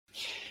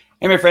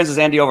Hey, my friends, it's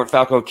Andy over at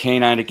Falco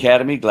Canine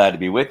Academy. Glad to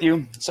be with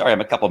you. Sorry,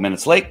 I'm a couple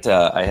minutes late.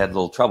 I had a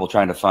little trouble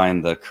trying to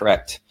find the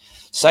correct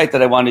site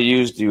that I want to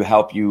use to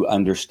help you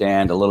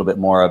understand a little bit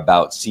more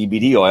about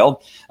CBD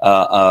oil.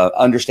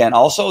 Understand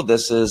also,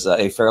 this is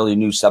a fairly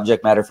new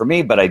subject matter for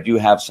me, but I do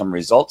have some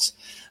results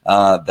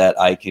that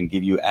I can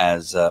give you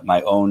as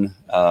my own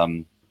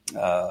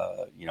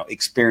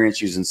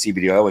experience using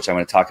CBD oil, which I'm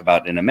going to talk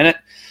about in a minute.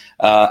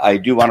 I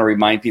do want to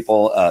remind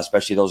people,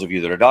 especially those of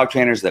you that are dog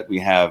trainers, that we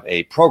have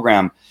a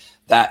program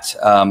that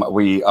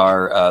we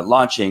are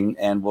launching,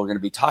 and we're going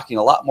to be talking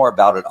a lot more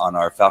about it on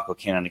our Falco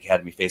Canine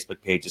Academy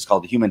Facebook page. It's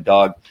called the Human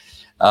Dog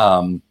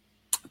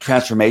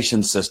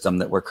Transformation System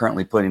that we're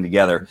currently putting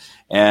together,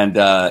 and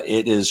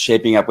it is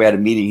shaping up. We had a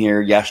meeting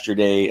here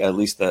yesterday. At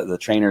least the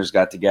trainers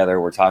got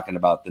together. We're talking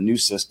about the new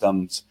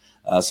systems,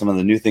 some of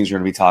the new things we're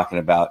going to be talking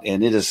about,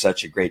 and it is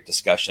such a great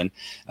discussion.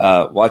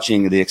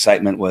 Watching the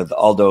excitement with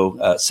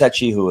Aldo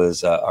Secchi, who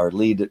is our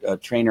lead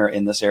trainer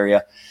in this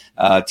area,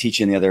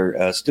 teaching the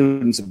other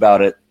students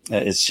about it.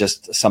 It's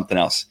just something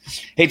else.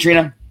 Hey,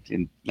 Trina,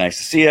 nice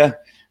to see you.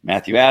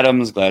 Matthew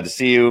Adams, glad to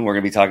see you. We're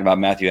going to be talking about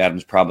Matthew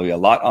Adams probably a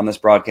lot on this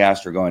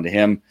broadcast. We're going to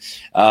him.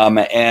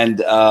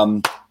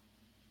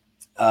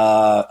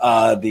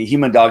 The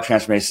human dog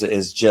transformation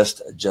is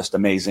just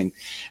amazing.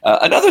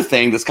 Another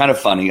thing that's kind of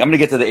funny, I'm going to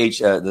get to the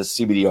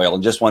CBD oil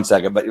in just 1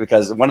 second, but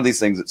because one of these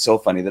things that's so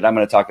funny that I'm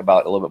going to talk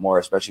about a little bit more,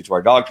 especially to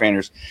our dog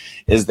trainers,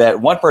 is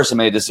that one person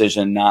made a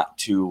decision not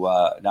to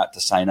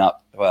sign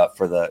up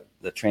for the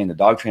train the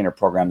dog trainer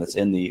program that's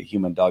in the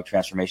human dog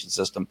transformation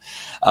system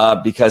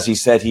because he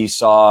said he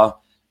saw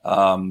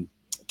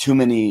too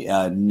many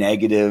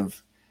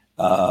negative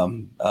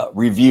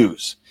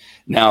reviews.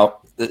 Now,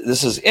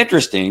 this is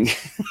interesting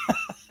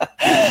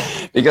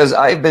because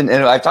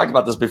I've talked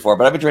about this before,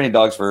 but I've been training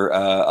dogs for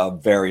a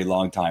very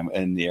long time,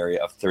 in the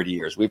area of 30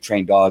 years. We've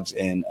trained dogs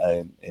in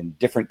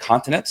different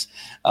continents.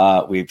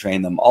 We've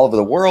trained them all over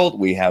the world.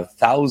 We have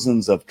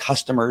thousands of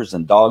customers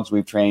and dogs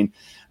we've trained.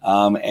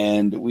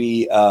 And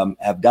we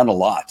have done a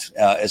lot,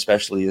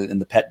 especially in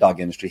the pet dog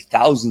industry,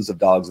 thousands of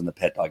dogs in the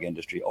pet dog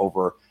industry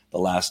over the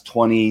last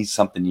 20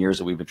 something years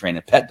that we've been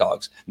training pet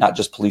dogs, not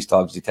just police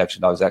dogs,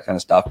 detection dogs, that kind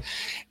of stuff.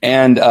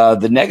 And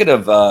the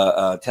negative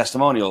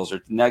testimonials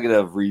or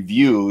negative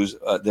reviews,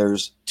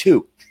 there's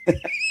two. And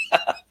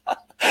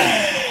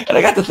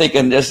I got to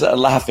thinking, just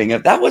laughing,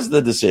 if that was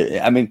the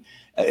decision. I mean,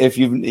 if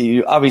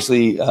you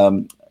obviously,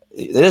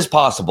 it is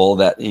possible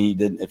that he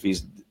didn't, if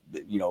he's,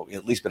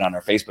 at least been on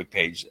our Facebook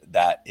page,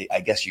 that I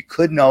guess you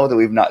could know that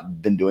we've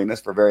not been doing this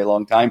for a very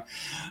long time.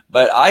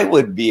 But I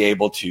would be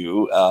able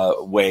to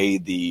weigh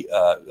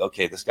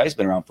okay, this guy's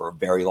been around for a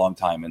very long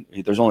time, and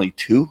there's only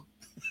two.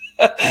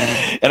 And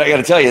I got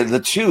to tell you, the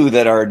two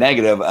that are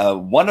negative,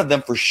 one of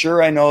them for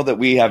sure I know that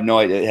we have no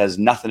idea, it has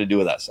nothing to do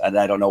with us. And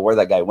I don't know where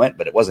that guy went,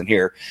 but it wasn't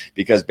here,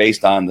 because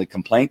based on the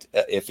complaint,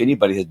 if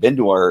anybody has been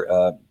to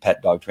our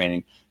pet dog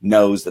training,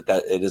 knows that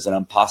it is an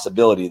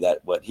impossibility that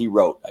what he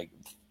wrote,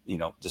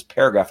 just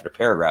paragraph after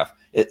paragraph,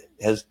 it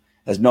has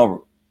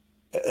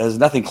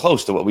nothing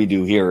close to what we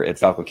do here at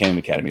Falco Canine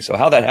Academy. So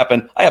how that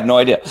happened, I have no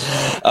idea.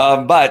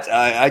 But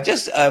I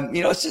just,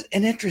 it's just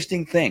an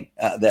interesting thing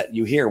that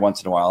you hear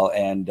once in a while.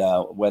 And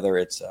whether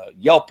it's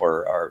Yelp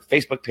or our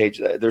Facebook page,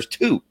 there's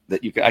two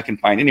that I can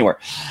find anywhere.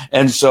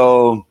 And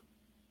so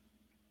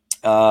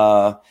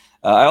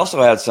I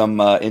also had some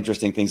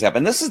interesting things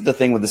happen. This is the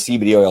thing with the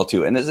CBD oil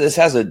too. And this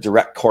has a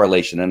direct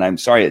correlation. And I'm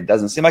sorry, it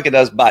doesn't seem like it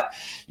does, but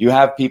you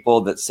have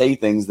people that say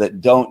things that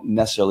don't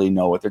necessarily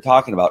know what they're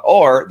talking about,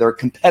 or they're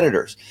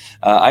competitors.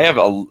 I have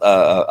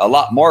a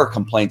lot more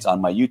complaints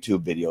on my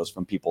YouTube videos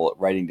from people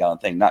writing down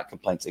things, not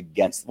complaints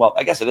against, well,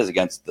 I guess it is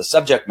against the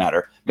subject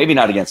matter, maybe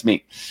not against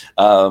me.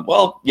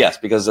 Well, yes,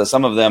 because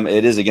some of them,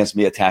 it is against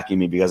me, attacking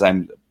me because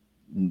I'm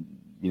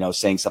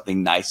saying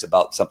something nice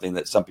about something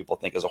that some people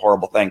think is a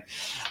horrible thing.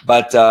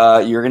 But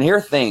you're going to hear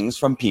things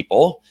from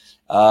people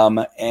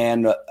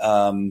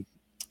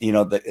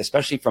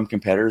especially from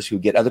competitors who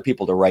get other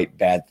people to write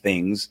bad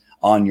things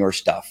on your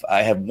stuff.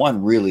 I had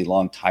one really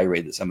long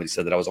tirade that somebody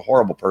said that I was a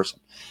horrible person.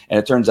 And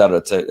it turns out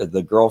it's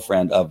the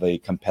girlfriend of a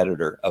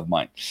competitor of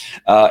mine.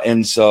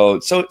 And so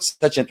it's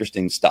such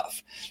interesting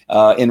stuff.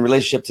 In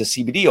relationship to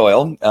CBD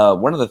oil,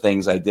 one of the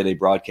things I did a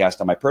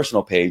broadcast on my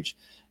personal page,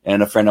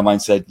 and a friend of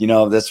mine said,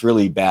 that's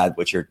really bad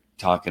what you're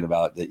talking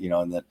about,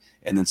 and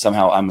then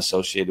somehow I'm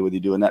associated with you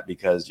doing that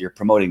because you're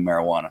promoting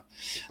marijuana.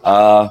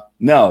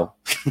 No,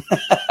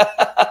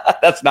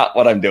 that's not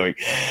what I'm doing.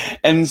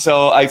 And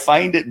so I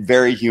find it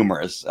very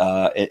humorous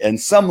in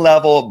some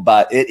level,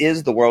 but it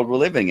is the world we're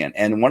living in.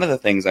 And one of the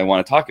things I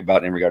want to talk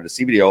about in regard to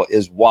CBD oil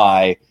is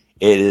why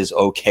it is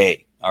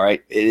okay. All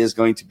right. It is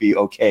going to be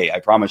okay. I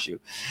promise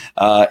you.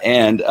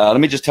 And let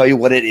me just tell you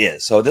what it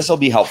is. So this will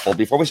be helpful.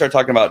 Before we start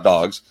talking about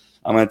dogs,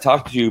 I'm going to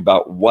talk to you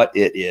about what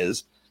it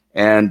is.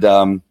 And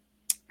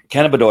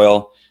cannabis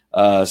oil,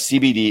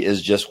 CBD,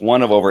 is just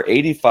one of over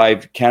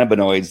 85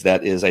 cannabinoids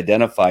that is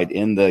identified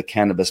in the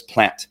cannabis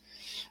plant.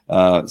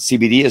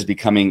 CBD is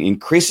becoming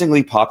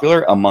increasingly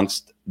popular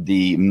amongst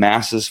the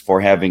masses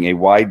for having a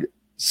wide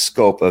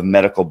scope of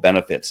medical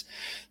benefits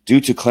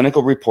due to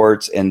clinical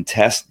reports and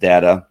test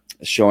data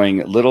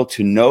showing little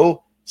to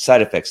no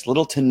side effects.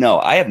 Little to no.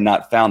 I have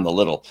not found the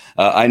little.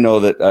 I know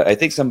that I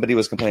think somebody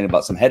was complaining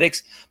about some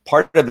headaches.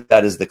 Part of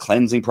that is the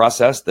cleansing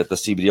process that the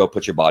CBD will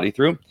put your body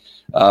through,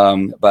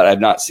 but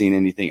I've not seen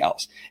anything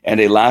else. And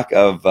a lack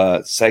of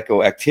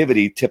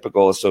psychoactivity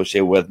typical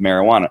associated with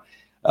marijuana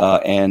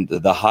and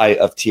the high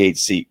of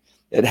THC.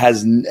 It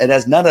has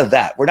none of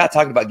that. We're not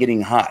talking about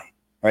getting high,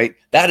 right?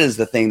 That is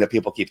the thing that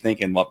people keep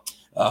thinking, well,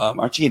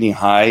 aren't you getting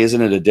high?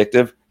 Isn't it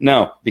addictive?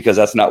 No, because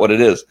that's not what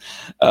it is.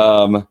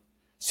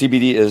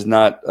 CBD is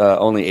not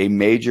only a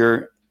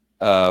major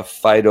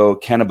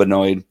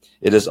phytocannabinoid,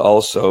 it is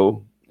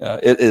also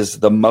it is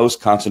the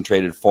most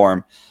concentrated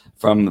form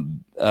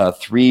from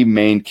 3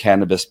 main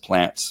cannabis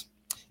plants.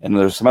 And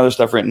there's some other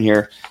stuff written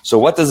here. So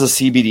what does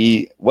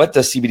CBD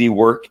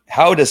work?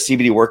 How does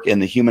CBD work in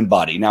the human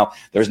body? Now,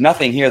 there's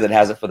nothing here that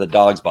has it for the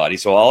dog's body.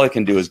 So all I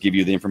can do is give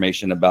you the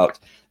information about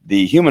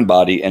the human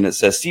body. And it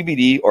says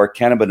CBD, or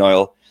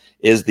cannabinoid,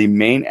 is the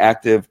main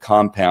active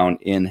compound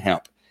in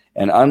hemp.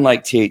 And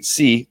unlike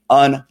THC,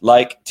 I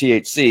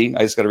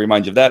just got to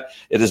remind you of that,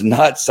 it is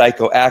not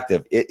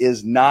psychoactive. It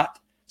is not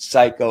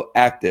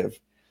psychoactive.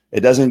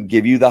 It doesn't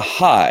give you the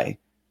high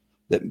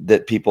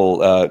that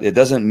people, it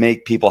doesn't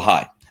make people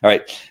high. All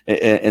right.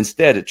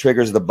 Instead, it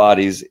triggers the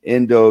body's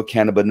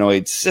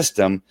endocannabinoid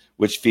system,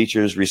 which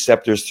features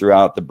receptors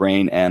throughout the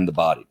brain and the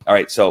body. All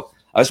right. So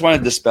I just wanted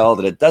to dispel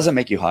that it doesn't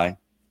make you high.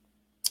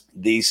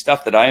 The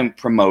stuff that I am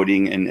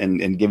promoting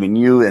and giving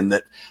you, and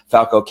that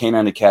Falco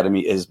Canine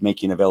Academy is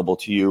making available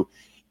to you,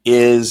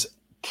 is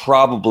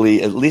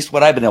probably, at least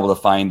what I've been able to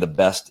find, the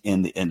best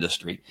in the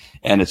industry.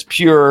 And it's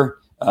pure.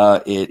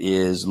 It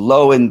is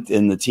low in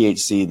the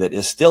THC that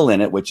is still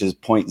in it, which is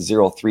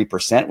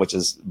 0.03%, which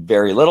is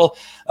very little.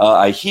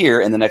 I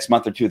hear in the next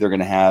month or two, they're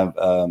going to have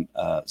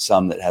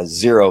some that has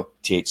zero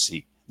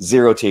THC.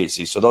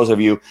 So those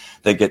of you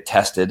that get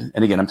tested,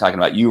 and again, I'm talking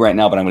about you right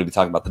now, but I'm going to be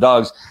talking about the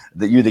dogs,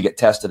 that get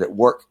tested at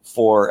work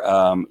for,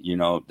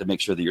 to make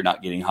sure that you're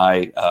not getting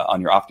high on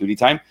your off-duty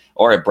time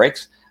or at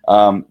breaks,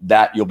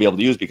 that you'll be able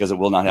to use, because it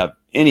will not have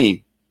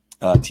any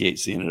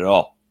THC in it at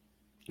all,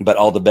 but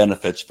all the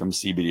benefits from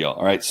CBD.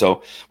 All right.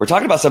 So we're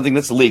talking about something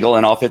that's legal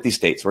in all 50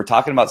 states. We're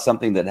talking about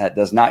something that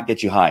does not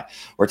get you high.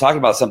 We're talking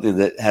about something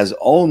that has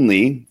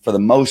only, for the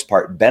most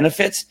part,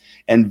 benefits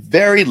and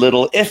very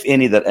little, if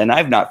any, and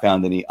I've not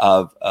found any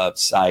of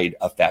side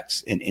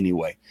effects in any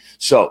way.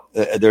 So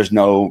there's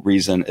no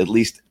reason, at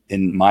least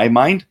in my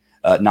mind,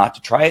 not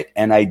to try it.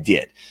 And I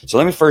did. So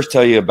let me first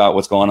tell you about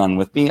what's going on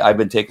with me. I've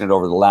been taking it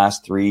over the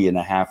last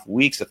 3.5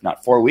 weeks, if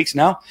not 4 weeks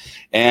now,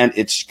 and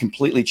it's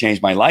completely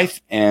changed my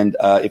life. And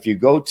if you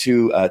go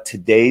to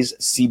today's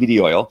CBD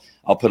oil,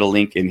 I'll put a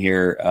link in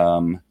here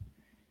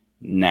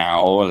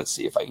now. Let's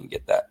see if I can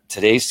get that.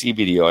 Today's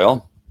CBD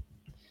oil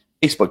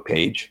Facebook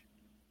page.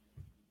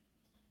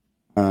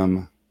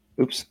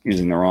 Oops,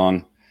 using the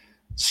wrong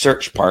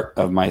search part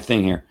of my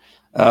thing here.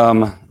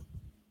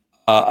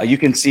 You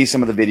can see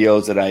some of the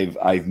videos that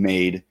I've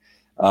made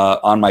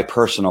on my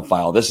personal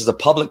file. This is a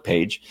public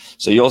page,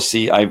 so you'll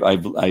see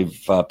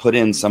I've put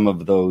in some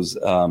of those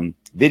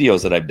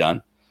videos that I've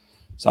done.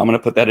 So I'm going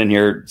to put that in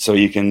here so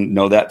you can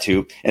know that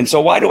too. And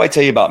so why do I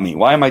tell you about me?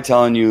 Why am I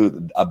telling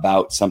you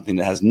about something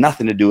that has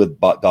nothing to do with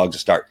dogs to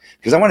start?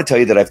 Because I want to tell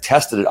you that I've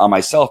tested it on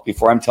myself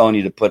before I'm telling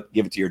you to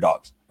give it to your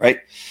dogs. Right.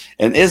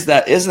 And is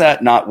that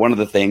not one of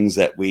the things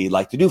that we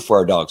like to do for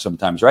our dogs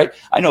sometimes? Right.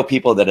 I know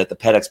people that at the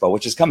Pet Expo,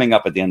 which is coming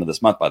up at the end of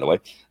this month, by the way,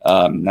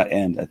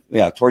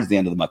 towards the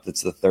end of the month,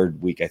 it's the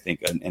third week, I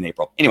think, in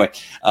April. Anyway,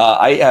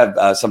 I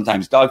have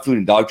sometimes dog food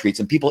and dog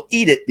treats, and people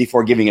eat it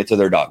before giving it to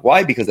their dog.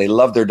 Why? Because they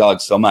love their dog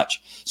so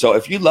much. So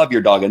if you love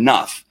your dog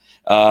enough,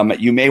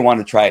 you may want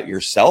to try it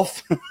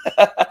yourself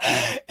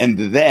and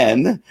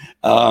then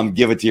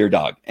give it to your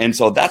dog. And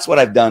so that's what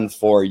I've done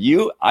for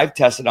you. I've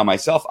tested on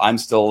myself. I'm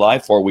still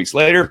alive 4 weeks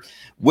later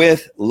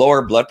with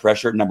lower blood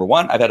pressure. Number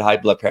one, I've had high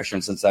blood pressure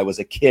since I was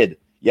a kid.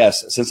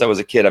 Yes, since I was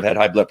a kid, I've had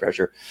high blood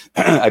pressure.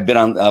 I've been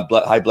on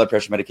high blood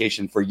pressure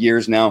medication for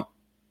years now.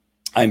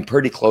 I'm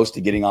pretty close to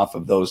getting off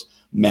of those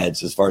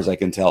meds as far as I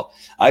can tell.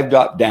 I've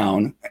dropped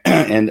down,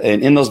 and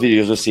in those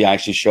videos, you'll see I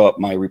actually show up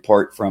my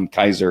report from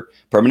Kaiser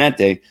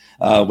Permanente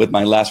with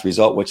my last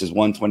result, which is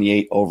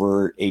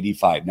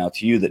 128/85. Now,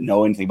 to you that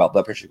know anything about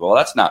blood pressure, you go, well,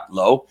 that's not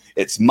low.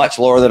 It's much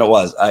lower than it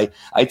was. I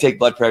take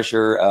blood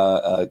pressure.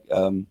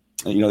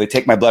 They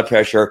take my blood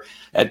pressure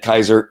at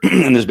Kaiser,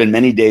 and there's been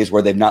many days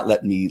where they've not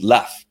let me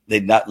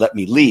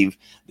leave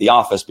the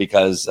office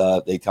because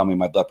they tell me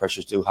my blood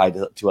pressure is too high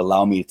to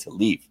allow me to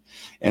leave.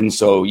 And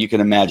so you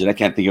can imagine, I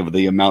can't think of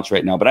the amounts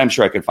right now, but I'm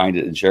sure I could find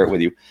it and share it with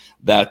you,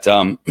 that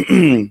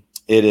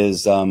it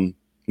is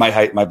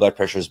my blood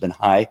pressure has been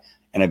high,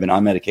 and I've been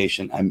on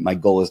medication. My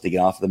goal is to get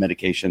off of the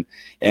medication,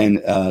 and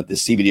the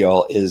CBD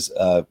oil is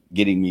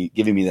giving me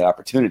that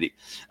opportunity.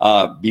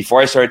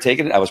 Before I started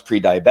taking it, I was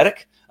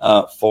pre-diabetic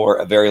for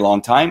a very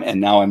long time, and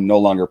now I'm no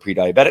longer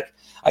pre-diabetic.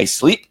 I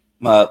sleep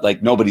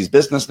like nobody's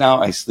business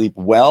now. I sleep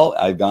well.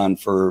 I've gone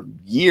for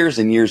years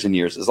and years and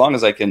years, as long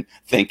as I can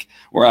think,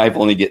 where I've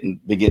only been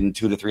getting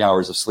 2 to 3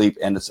 hours of sleep,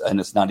 and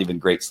it's not even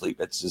great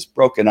sleep. It's just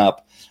broken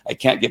up. I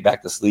can't get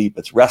back to sleep.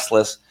 It's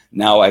restless.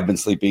 Now I've been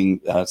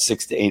sleeping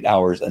 6 to 8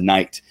 hours a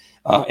night.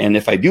 And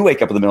if I do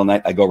wake up in the middle of the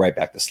night, I go right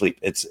back to sleep.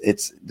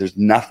 There's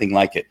nothing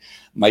like it.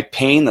 My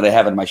pain that I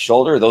have in my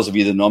shoulder, those of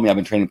you that know me, I've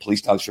been training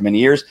police dogs for many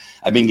years.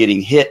 I've been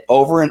getting hit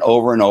over and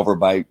over and over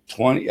by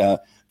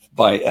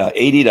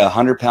 80 to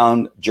 100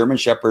 pound German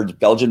Shepherds,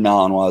 Belgian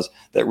Malinois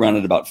that run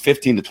at about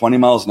 15 to 20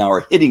 miles an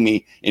hour, hitting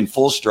me in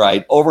full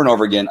stride over and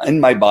over again in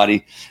my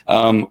body.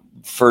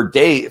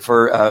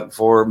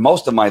 For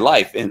most of my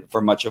life and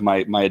for much of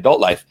my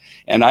adult life.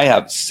 And I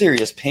have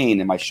serious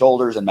pain in my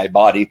shoulders and my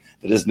body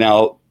that is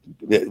now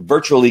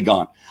virtually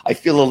gone. I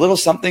feel a little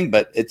something,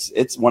 but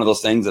it's one of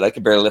those things that I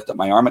can barely lift up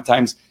my arm at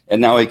times.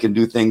 And now I can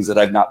do things that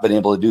I've not been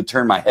able to do,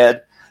 turn my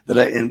head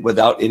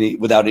without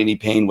any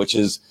pain, which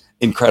is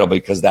incredible,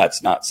 because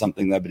that's not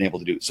something that I've been able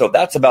to do. So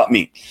that's about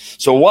me.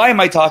 So why am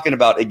I talking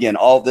about, again,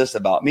 all this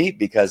about me?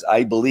 Because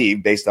I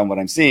believe, based on what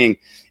I'm seeing,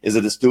 is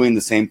that it's doing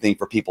the same thing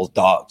for people's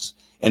dogs.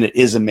 And it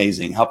is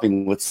amazing,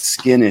 helping with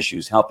skin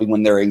issues, helping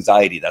when their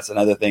anxiety. That's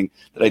another thing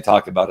that I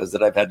talk about, is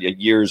that I've had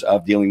years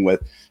of dealing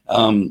with,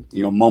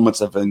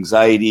 moments of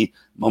anxiety,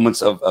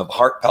 moments of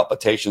heart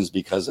palpitations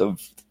because of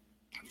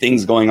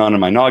things going on in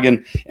my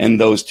noggin, and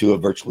those two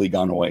have virtually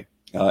gone away.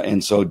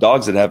 And so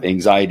dogs that have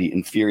anxiety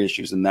and fear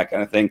issues and that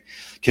kind of thing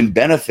can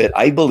benefit,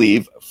 I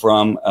believe,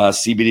 from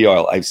CBD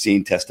oil. I've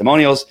seen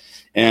testimonials,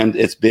 and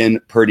it's been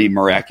pretty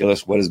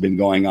miraculous what has been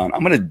going on. I'm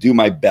going to do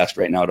my best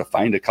right now to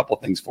find a couple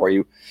things for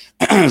you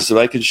so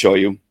that I can show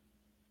you.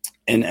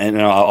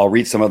 And I'll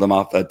read some of them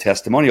off a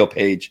testimonial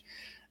page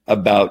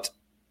about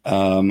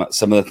some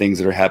of the things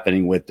that are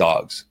happening with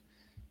dogs.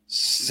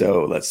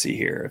 So let's see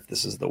here if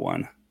this is the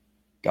one.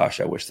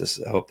 Gosh, I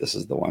hope this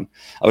is the one.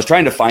 I was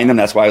trying to find them.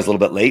 That's why I was a little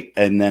bit late.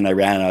 And then I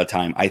ran out of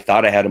time. I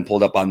thought I had them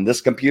pulled up on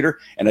this computer,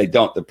 and I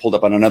don't. They're pulled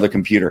up on another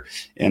computer,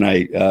 and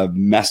I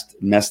messed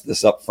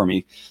this up for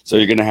me. So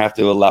you're going to have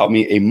to allow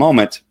me a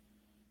moment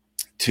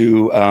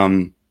to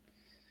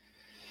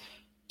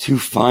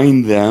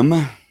find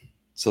them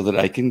so that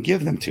I can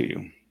give them to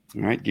you.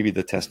 All right, give you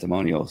the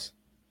testimonials.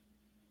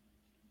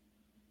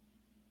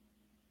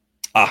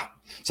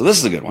 So this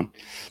is a good one.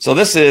 So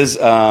this is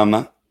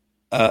a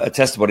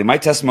testimony. My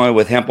testimony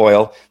with hemp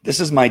oil. This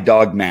is my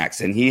dog,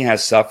 Max, and he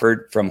has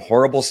suffered from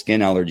horrible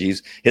skin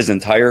allergies his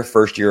entire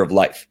first year of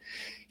life.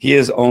 He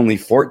is only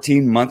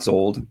 14 months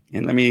old.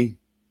 And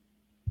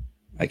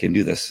I can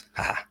do this.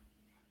 All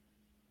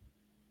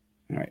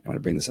right. I want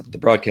to bring this up to the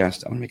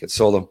broadcast. I want to make it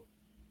solo.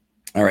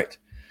 All right.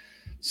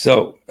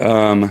 So,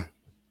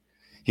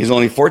 he's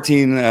only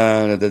 14.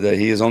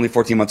 He is only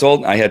 14 months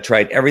old. I had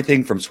tried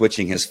everything from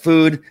switching his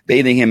food,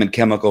 bathing him in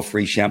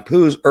chemical-free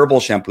shampoos, herbal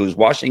shampoos,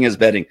 washing his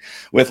bedding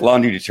with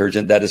laundry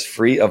detergent that is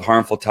free of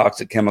harmful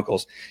toxic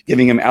chemicals,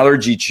 giving him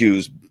allergy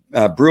chews,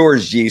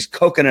 brewer's yeast,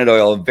 coconut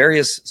oil,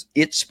 various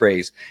itch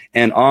sprays,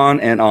 and on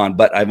and on.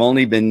 But I've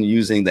only been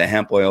using the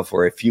hemp oil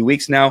for a few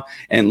weeks now,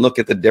 and look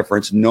at the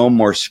difference. No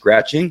more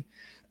scratching,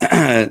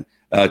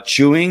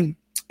 chewing,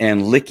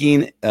 and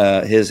licking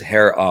his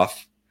hair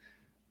off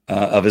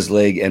of his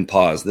leg and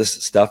paws.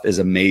 This stuff is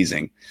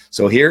amazing.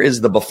 So here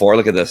is the before.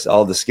 Look at this.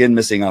 All the skin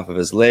missing off of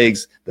his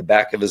legs, the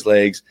back of his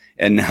legs.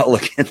 And now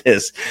look at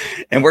this.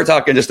 And we're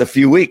talking just a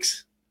few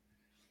weeks.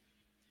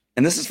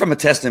 And this is from a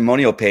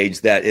testimonial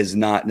page that is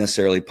not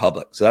necessarily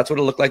public. So that's what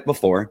it looked like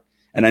before.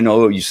 And I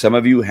know some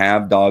of you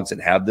have dogs that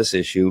have this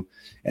issue.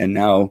 And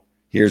now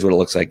here's what it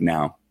looks like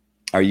now.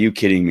 Are you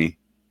kidding me?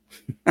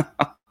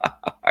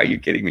 Are you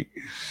kidding me?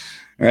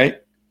 All right.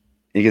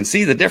 You can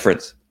see the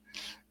difference.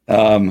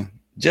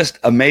 Just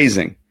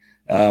amazing.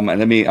 And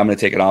I'm going to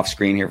take it off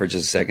screen here for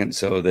just a second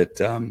so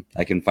that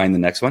I can find the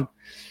next one.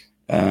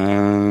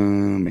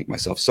 Make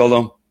myself solo.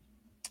 All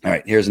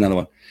right, here's another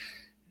one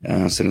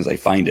as soon as I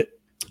find it.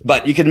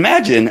 But you can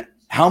imagine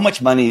how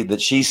much money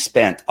that she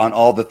spent on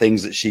all the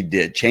things that she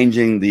did,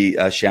 changing the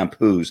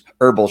shampoos,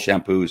 herbal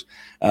shampoos,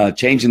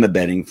 changing the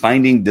bedding,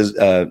 finding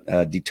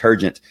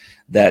detergent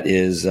that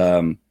is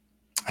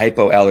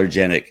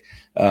hypoallergenic,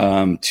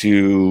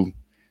 to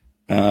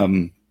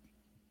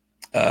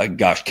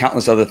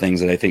countless other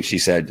things that I think she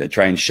said,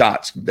 trying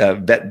shots,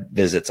 vet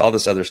visits, all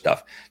this other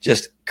stuff,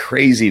 just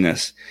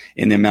craziness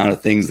in the amount of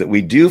things that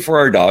we do for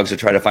our dogs to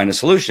try to find a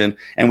solution.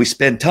 And we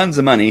spend tons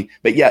of money.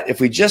 But yet,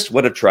 if we just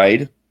would have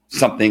tried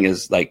something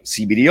as like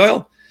CBD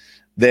oil,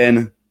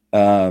 then,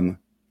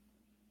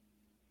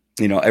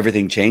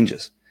 everything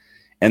changes.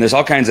 And there's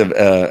all kinds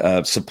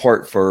of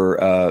support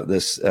for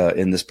this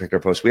in this particular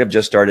post. We have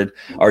just started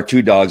our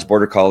 2 dogs,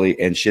 Border Collie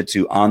and Shih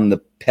Tzu, on the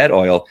pet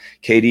oil.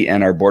 Katie,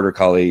 and our Border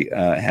Collie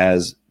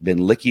has been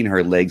licking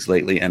her legs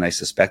lately, and I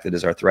suspect it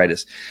is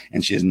arthritis.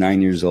 And she is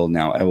 9 years old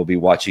now. I will be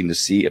watching to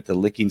see if the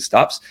licking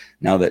stops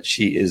now that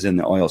she is in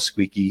the oil.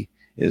 Squeaky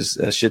is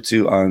Shih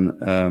Tzu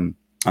on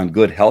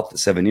good health,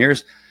 7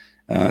 years.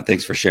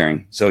 Thanks for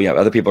sharing. So yeah,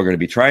 other people are going to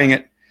be trying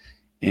it.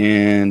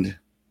 And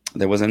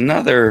there was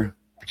another.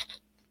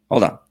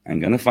 Hold on. I'm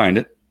going to find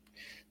it.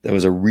 That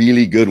was a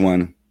really good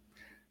one.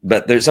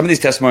 But there's some of these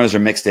testimonials are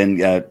mixed in,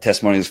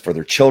 testimonials for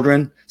their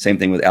children. Same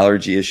thing with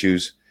allergy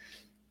issues.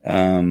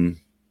 While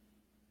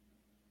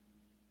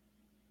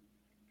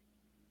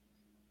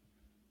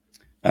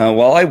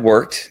I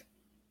worked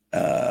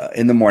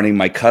in the morning,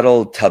 my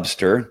cuddle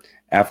tubster,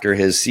 after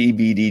his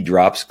CBD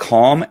drops,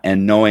 calm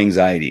and no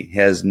anxiety. He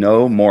has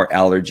no more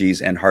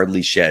allergies and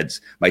hardly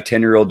sheds. My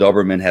 10-year-old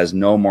Doberman has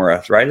no more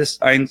arthritis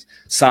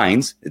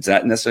signs. It's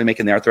not necessarily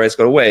making the arthritis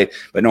go away,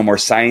 but no more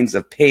signs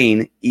of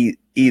pain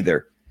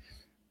either.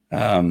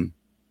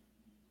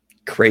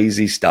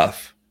 Crazy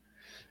stuff.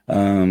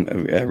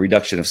 A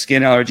reduction of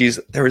skin allergies.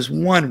 There is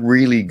one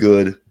really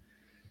good,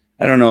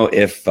 I don't know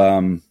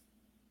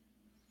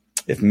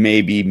if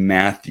maybe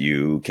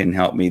Matthew can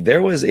help me.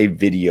 There was a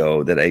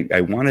video that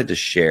I wanted to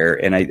share,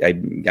 and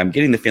I'm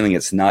getting the feeling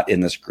it's not in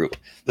this group.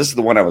 This is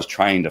the one I was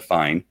trying to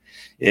find.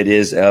 It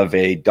is of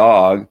a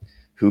dog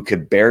who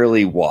could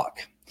barely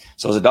walk.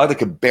 So it was a dog that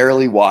could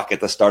barely walk at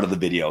the start of the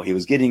video. He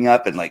was getting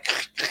up and like,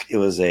 it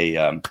was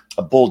a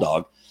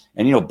bulldog.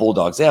 And, you know,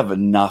 bulldogs, they have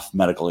enough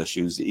medical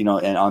issues, you know,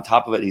 and on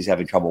top of it, he's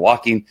having trouble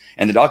walking.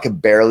 And the dog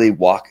could barely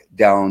walk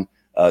down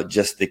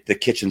just the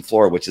kitchen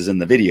floor, which is in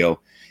the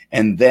video.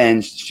 And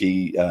then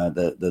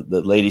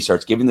the lady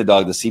starts giving the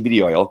dog the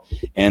CBD oil.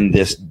 And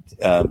this,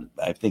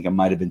 I think it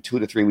might have been 2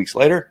 to 3 weeks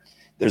later,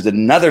 there's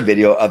another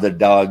video of the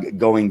dog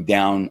going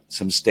down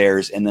some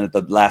stairs. And then at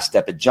the last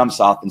step, it jumps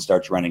off and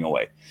starts running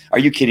away. Are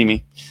you kidding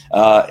me?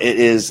 It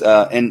is.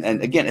 And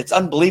again, it's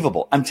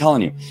unbelievable. I'm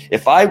telling you,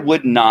 if I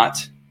would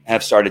not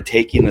have started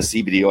taking the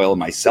CBD oil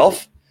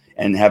myself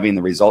and having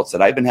the results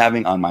that I've been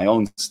having on my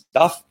own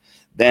stuff,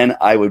 then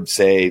I would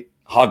say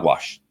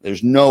hogwash.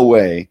 There's no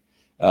way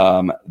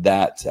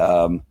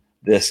that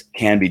this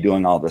can be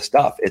doing all this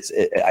stuff.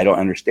 I don't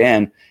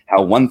understand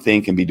how one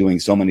thing can be doing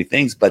so many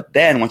things, but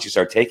then once you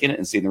start taking it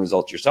and seeing the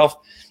results yourself,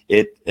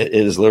 it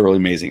is literally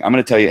amazing. I'm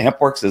going to tell you,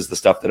 HempWorks is the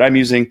stuff that I'm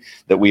using,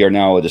 that we are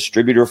now a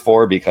distributor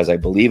for, because I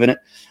believe in it.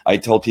 I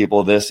told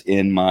people this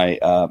in my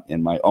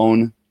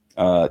own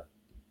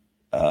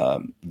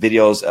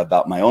videos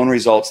about my own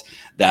results,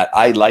 that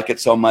I like it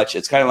so much.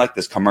 It's kind of like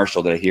this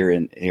commercial that I hear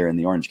here in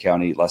the Orange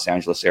County, Los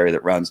Angeles area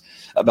that runs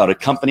about a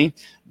company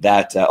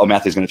that,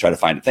 Matthew's going to try to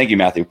find it. Thank you,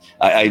 Matthew.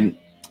 I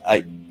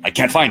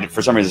can't find it.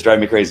 For some reason, it's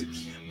driving me crazy.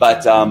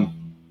 But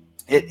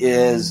it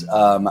is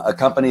a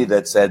company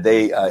that said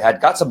they had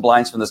got some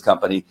blinds from this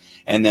company.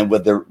 And then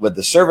with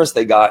the service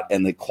they got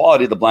and the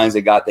quality of the blinds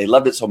they got, they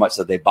loved it so much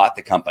that they bought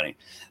the company.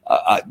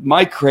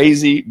 My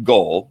crazy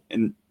goal,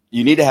 and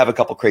you need to have a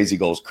couple crazy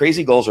goals.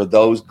 Crazy goals are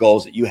those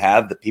goals that you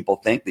have that people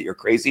think that you're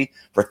crazy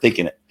for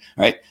thinking it,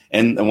 right?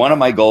 And one of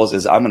my goals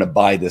is I'm going to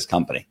buy this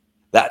company.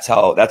 That's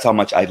how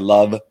much I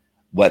love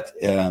what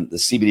the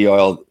CBD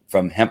oil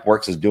from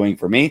HempWorks is doing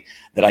for me,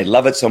 that I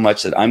love it so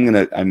much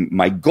that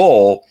my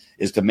goal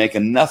is to make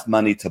enough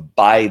money to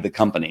buy the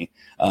company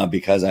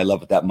because I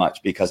love it that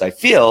much, because I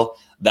feel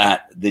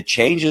that the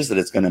changes that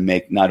it's going to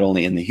make, not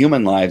only in the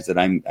human lives that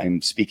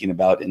I'm speaking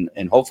about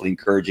and hopefully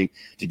encouraging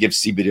to give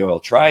CBD oil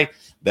a try,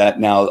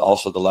 that now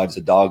also the lives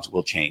of dogs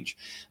will change.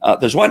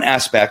 There's one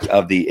aspect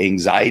of the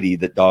anxiety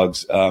that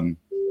dogs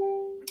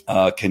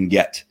can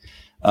get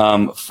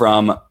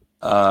from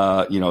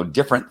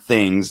different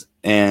things,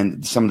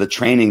 and some of the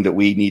training that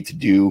we need to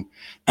do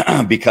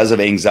because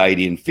of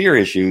anxiety and fear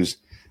issues,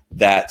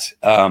 that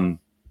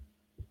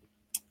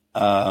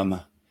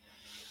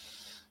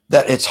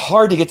that it's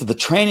hard to get to the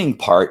training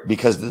part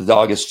because the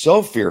dog is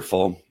so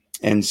fearful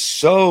and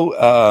so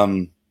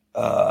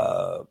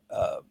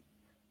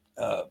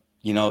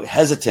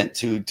hesitant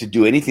to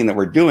do anything that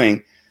we're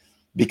doing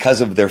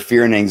because of their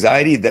fear and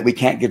anxiety, that we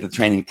can't get the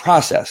training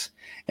process.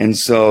 And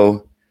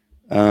so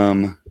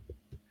I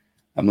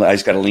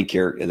just got a link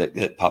here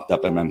that popped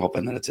up, and I'm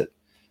hoping that it's it.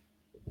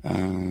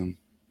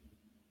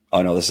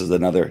 Oh no, this is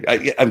another.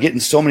 I'm getting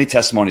so many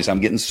testimonies. I'm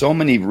getting so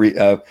many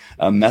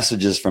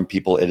messages from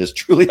people. It is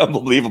truly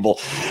unbelievable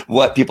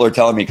what people are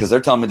telling me, because they're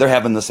telling me they're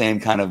having the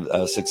same kind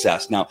of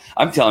success. Now,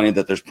 I'm telling you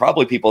that there's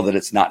probably people that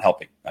it's not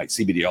helping, like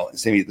CBD oil, and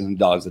same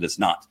dogs that it's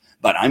not.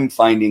 But I'm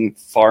finding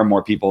far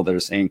more people that are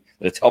saying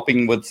that it's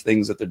helping with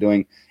things that they're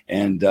doing,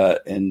 and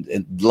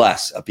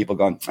less of people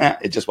going,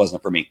 it just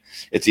wasn't for me.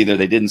 It's either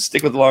they didn't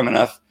stick with it long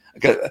enough.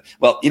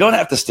 Well, you don't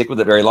have to stick with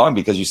it very long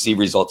because you see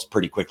results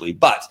pretty quickly,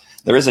 but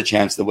there is a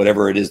chance that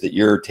whatever it is that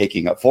you're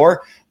taking up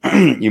for,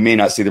 you may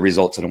not see the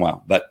results in a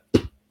while. But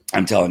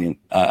I'm telling you,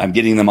 I'm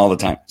getting them all the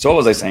time. So what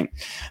was I saying?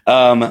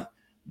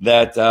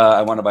 That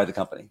I want to buy the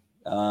company.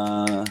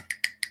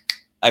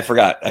 I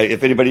forgot.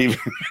 If anybody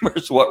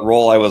remembers what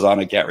role I was on,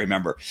 I can't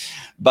remember.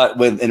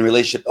 But in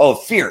relationship,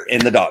 fear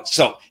in the dogs.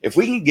 So if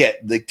we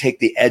can take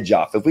the edge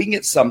off, if we can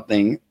get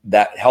something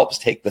that helps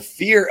take the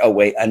fear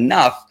away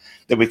enough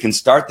that we can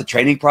start the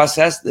training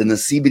process, then the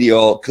CBD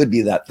oil could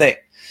be that thing.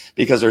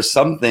 Because there's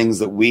some things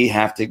that we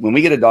have to, when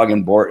we get a dog in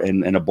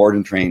a board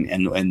and train,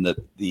 and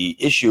the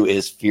issue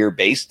is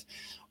fear-based,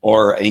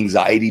 or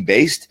anxiety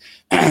based,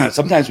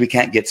 sometimes we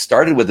can't get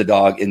started with the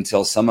dog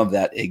until some of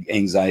that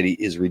anxiety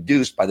is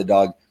reduced by the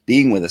dog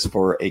being with us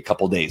for a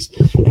couple days.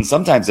 And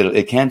sometimes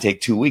it can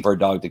take 2 weeks for a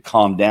dog to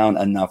calm down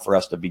enough for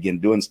us to begin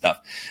doing stuff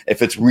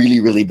if it's really,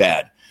 really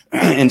bad.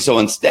 And so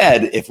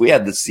instead, if we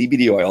had the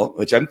CBD oil,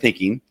 which I'm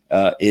thinking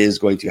is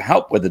going to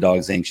help with the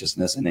dog's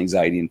anxiousness and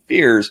anxiety and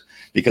fears,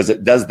 because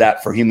it does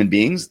that for human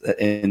beings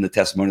in the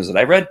testimonials that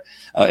I read.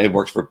 It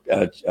works for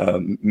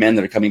men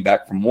that are coming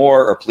back from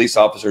war, or police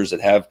officers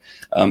that have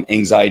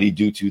anxiety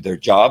due to their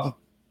job,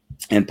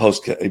 and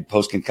post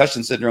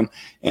concussion syndrome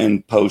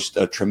and post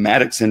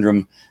traumatic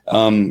syndrome.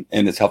 And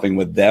it's helping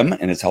with them,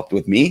 and it's helped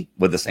with me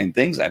with the same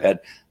things. I've had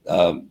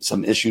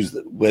some issues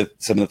with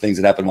some of the things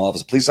that happened while I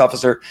was a police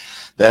officer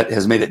that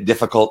has made it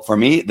difficult for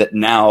me, that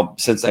now,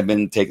 since I've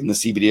been taking the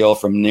CBD oil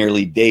from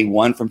nearly day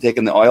one from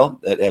taking the oil,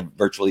 that have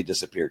virtually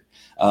disappeared.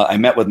 I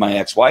met with my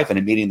ex-wife in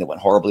a meeting that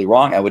went horribly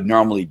wrong. I would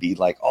normally be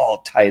like all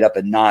tied up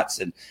in knots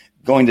and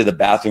going to the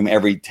bathroom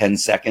every 10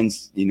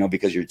 seconds,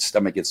 because your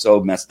stomach gets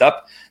so messed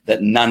up,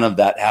 that none of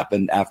that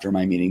happened after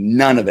my meeting.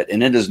 None of it.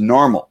 And it is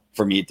normal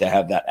for me to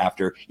have that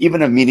after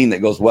even a meeting that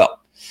goes well,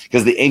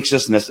 because the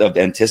anxiousness of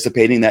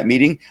anticipating that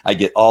meeting, I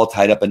get all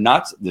tied up in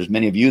knots. There's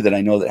many of you that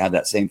I know that have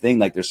that same thing.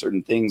 Like, there's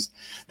certain things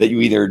that you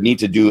either need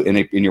to do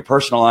in your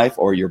personal life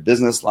or your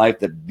business life,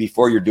 that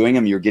before you're doing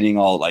them, you're getting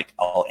all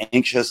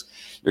anxious.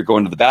 You're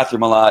going to the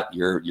bathroom a lot.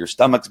 Your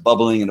stomach's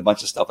bubbling, and a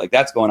bunch of stuff like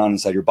that's going on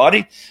inside your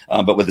body.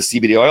 But with the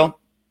CBD oil,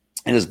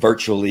 it has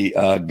virtually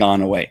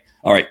gone away.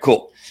 All right,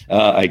 cool.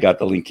 I got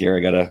the link here.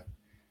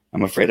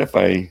 I'm afraid if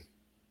I,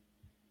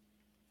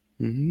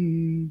 let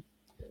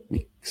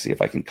me see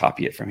if I can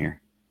copy it from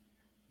here.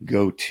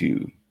 Go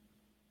to,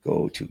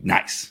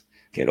 nice.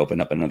 Okay, it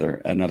opened up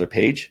another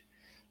page.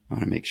 I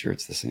want to make sure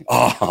it's the same.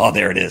 Oh,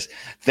 there it is.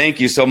 Thank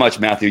you so much,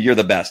 Matthew. You're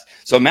the best.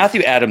 So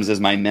Matthew Adams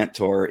is my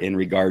mentor in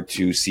regard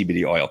to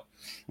CBD oil.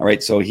 All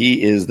right, so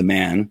he is the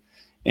man.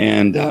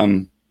 And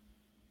all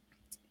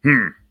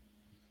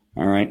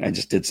right, I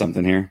just did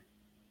something here.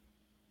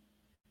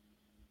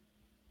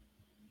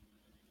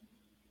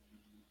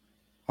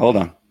 Hold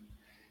on.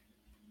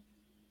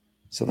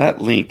 So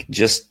that link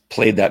just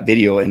played that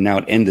video, and now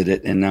it ended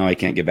it, and now I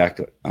can't get back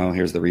to it. Oh,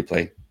 here's the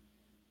replay.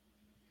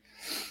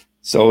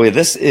 So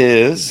this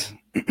is,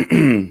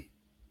 all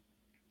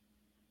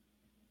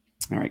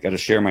right, got to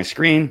share my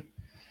screen.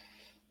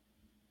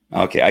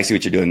 Okay, I see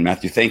what you're doing,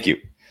 Matthew. Thank you.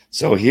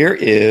 So here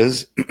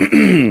is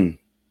the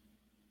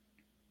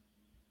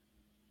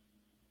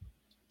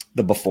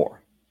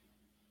before.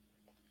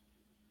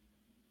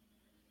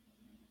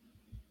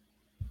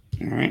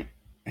 All right,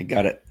 I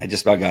got it. I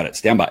just about got it.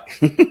 Stand by.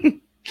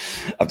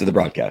 Up to the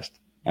broadcast.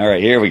 All right,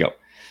 here we go.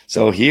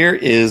 So here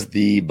is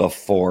the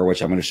before,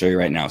 which I'm going to show you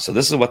right now. So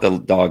this is what the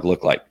dog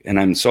looked like. And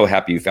I'm so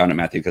happy you found it,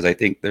 Matthew, because I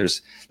think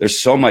there's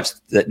so much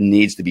that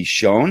needs to be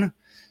shown,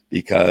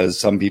 because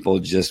some people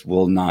just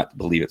will not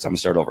believe it. So I'm going to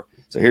start over.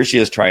 So here she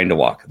is trying to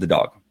walk, the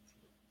dog.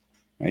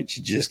 Right?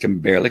 She just can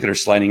barely, look at her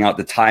sliding out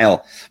the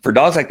tile. For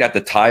dogs like that,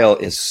 the tile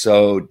is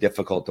so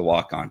difficult to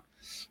walk on,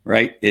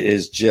 right? It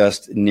is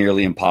just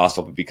nearly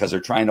impossible, because they're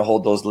trying to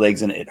hold those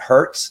legs and it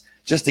hurts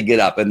just to get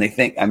up. And they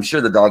think, I'm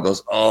sure the dog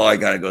goes, oh, I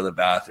got to go to the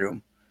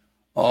bathroom.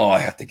 Oh, I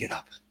have to get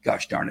up.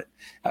 Gosh darn it.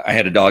 I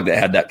had a dog that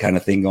had that kind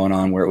of thing going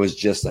on, where it was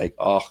just like,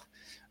 oh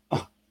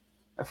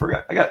I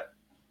forgot.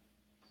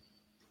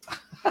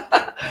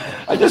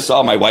 I just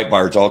saw my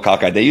whiteboards all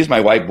cockeyed. They used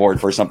my whiteboard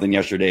for something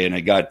yesterday, and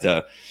it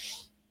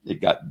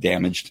got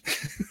damaged.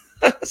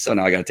 So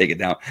now I got to take it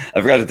down.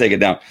 I forgot to take it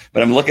down,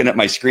 but I'm looking at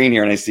my screen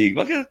here and I see,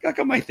 look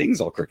at my things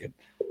all crooked.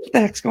 What the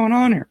heck's going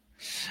on here?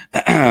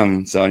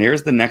 So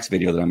here's the next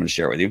video that I'm going to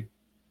share with you.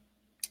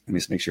 Let me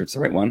just make sure it's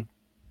the right one.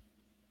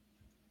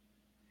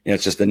 Yeah,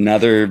 it's just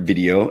another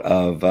video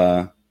of,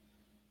 here,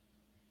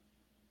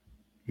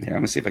 I'm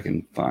going to see if I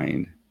can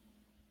find.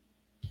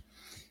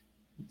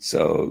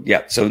 So,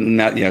 yeah, so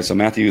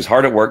Matthew's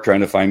hard at work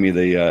trying to find me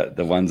the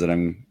ones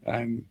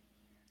that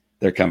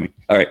they're coming.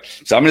 All right.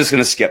 So I'm just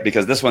going to skip,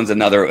 because this one's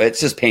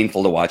it's just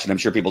painful to watch. And I'm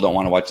sure people don't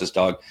want to watch this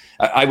dog.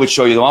 I would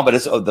show you the one, but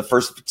the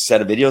first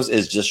set of videos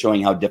is just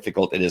showing how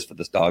difficult it is for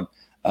this dog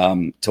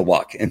to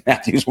walk. And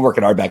Matthew's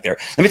working hard back there.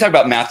 Let me talk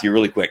about Matthew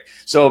really quick.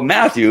 So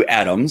Matthew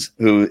Adams,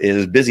 who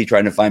is busy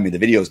trying to find me the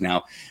videos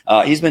now,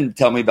 he's been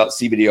telling me about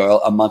CBD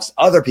oil, amongst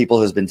other people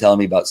who's been telling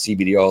me about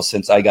CBD oil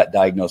since I got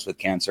diagnosed with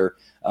cancer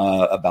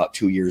about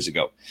 2 years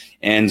ago.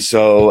 And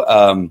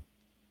so,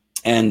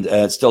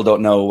 still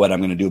don't know what I'm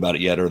going to do about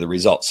it yet, or the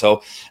results.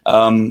 So,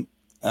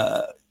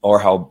 or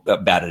how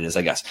bad it is,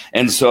 I guess.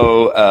 And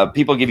so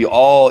people give you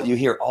you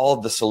hear all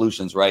of the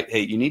solutions, right? Hey,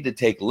 you need to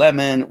take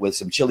lemon with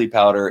some chili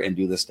powder and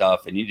do this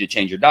stuff. And you need to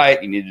change your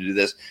diet. You need to do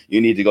this. You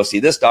need to go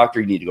see this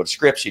doctor. You need to go to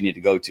Scripps. You need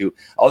to go to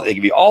they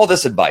give you all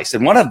this advice.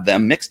 And one of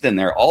them mixed in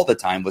there all the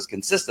time was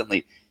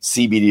consistently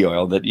CBD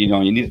oil, that, you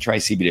need to try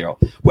CBD oil.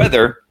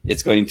 Whether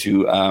it's going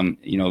to,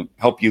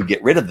 help you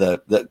get rid of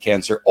the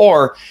cancer,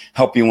 or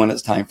help you when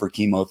it's time for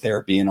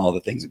chemotherapy and all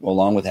the things that go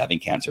along with having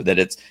cancer,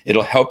 that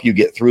it'll help you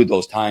get through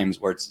those times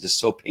where it's just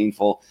so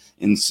painful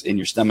and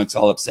your stomach's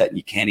all upset and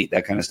you can't eat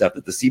that kind of stuff,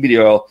 that the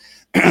CBD oil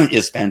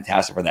is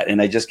fantastic for that.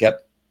 And I just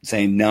kept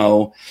saying,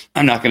 no,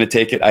 I'm not going to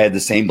take it. I had the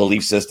same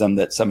belief system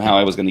that somehow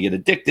I was going to get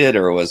addicted,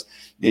 or it was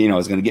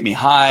going to get me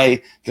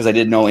high, because I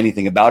didn't know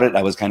anything about it.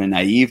 I was kind of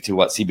naive to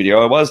what CBD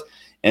oil was.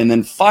 And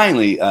then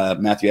finally,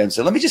 Matthew Adams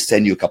said, let me just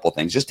send you a couple of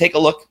things. Just take a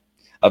look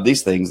of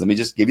these things. Let me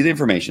just give you the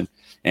information,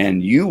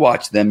 and you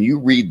watch them, you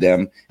read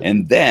them.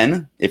 And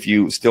then if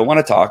you still want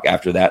to talk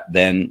after that,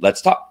 then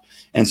let's talk.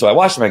 And so I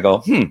watched them. I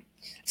go,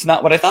 it's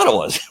not what I thought it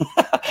was.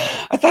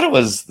 I thought it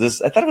was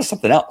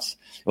something else.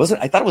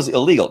 I thought it was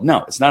illegal.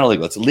 No, it's not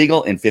illegal. It's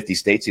legal in 50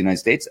 states, United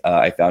States.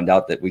 I found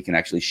out that we can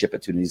actually ship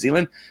it to New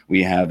Zealand.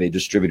 We have a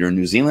distributor in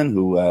New Zealand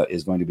who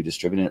is going to be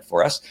distributing it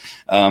for us,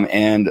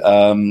 and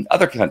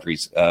other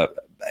countries.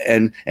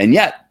 And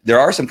yet there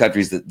are some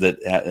countries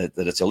that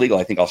it's illegal.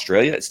 I think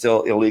Australia, it's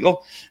still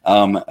illegal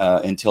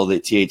until the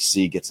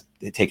THC gets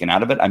taken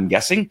out of it, I'm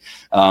guessing.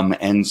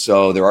 And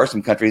so there are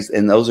some countries,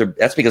 and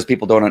that's because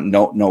people don't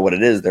know what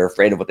it is. They're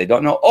afraid of what they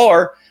don't know,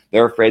 or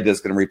they're afraid that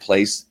it's going to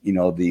replace,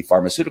 the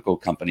pharmaceutical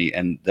company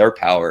and their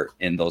power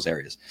in those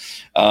areas.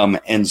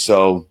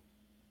 Matthew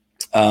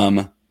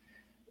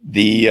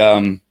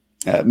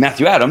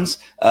Adams,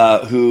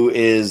 who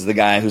is the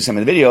guy who sent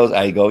me the videos,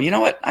 I go, you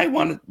know what?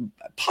 I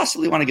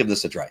possibly want to give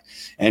this a try.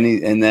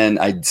 And then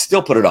I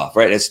still put it off,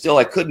 right? I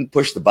couldn't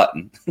push the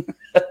button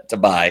to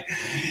buy.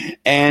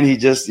 And he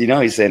just,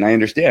 he's saying, I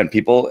understand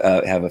people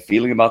have a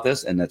feeling about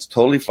this, and that's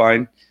totally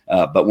fine.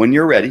 But when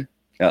you're ready,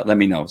 let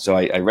me know. So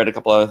I read a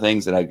couple other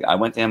things, and I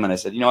went to him and I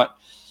said, you know what?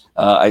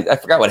 I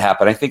forgot what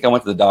happened. I think I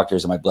went to the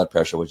doctors and my blood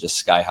pressure was just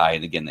sky high.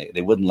 And again,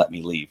 they wouldn't let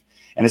me leave.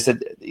 And I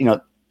said,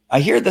 I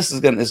hear this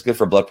is good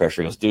for blood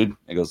pressure. He goes, dude,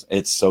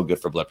 it's so good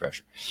for blood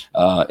pressure.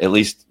 At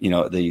least,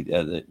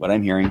 what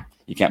I'm hearing,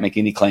 you can't make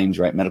any claims,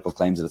 right? Medical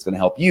claims that it's going to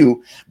help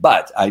you,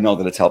 but I know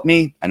that it's helped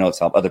me. I know it's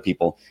helped other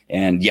people.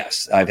 And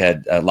yes, I've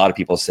had a lot of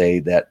people say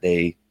that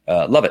they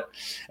love it.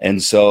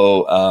 And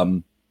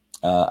so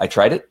I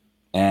tried it,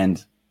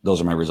 and those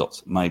are my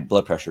results. My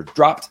blood pressure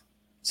dropped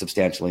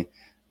substantially,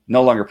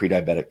 no longer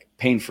pre-diabetic,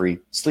 pain-free,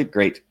 sleep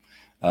great.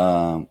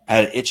 I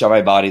had an itch on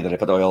my body that I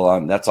put the oil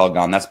on. That's all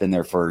gone. That's been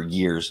there for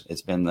years.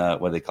 It's been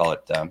what do they call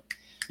it?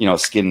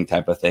 Skin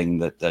type of thing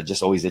that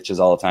just always itches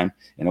all the time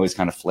and always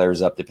kind of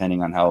flares up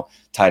depending on how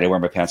tight I wear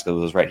my pants, because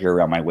it was right here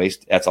around my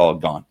waist. That's all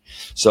gone.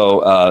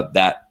 So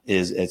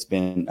it's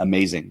been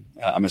amazing.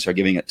 I'm going to start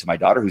giving it to my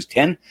daughter, who's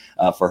 10,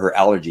 for her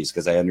allergies,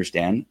 because I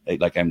understand,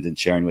 like I've been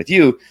sharing with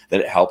you,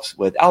 that it helps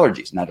with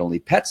allergies, not only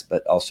pets,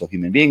 but also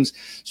human beings.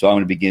 So I'm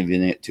going to be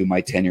giving it to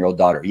my 10-year-old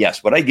daughter.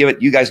 Yes, what I give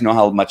it, you guys know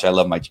how much I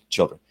love my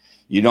children.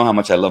 You know how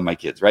much I love my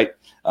kids, right?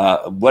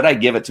 Would I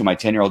give it to my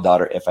 10-year-old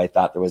daughter if I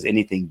thought there was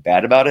anything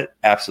bad about it?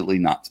 Absolutely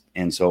not.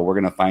 And so we're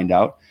going to find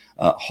out,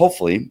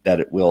 hopefully, that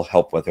it will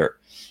help with her.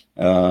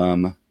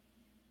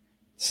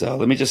 So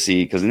let me just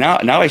see, because now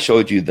I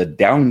showed you the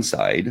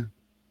downside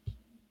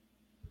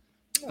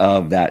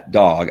of that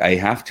dog. I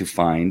have to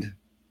find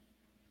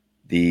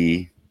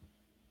the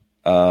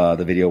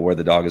video where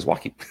the dog is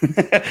walking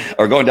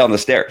or going down the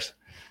stairs.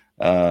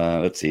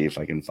 Let's see if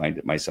I can find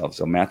it myself.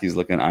 So Matthew's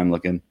looking, I'm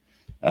looking.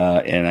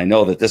 And I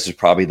know that this is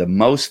probably the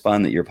most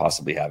fun that you're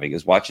possibly having,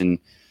 is watching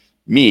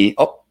me.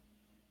 Oh,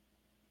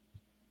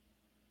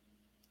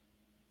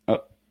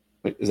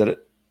 wait, is that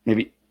it?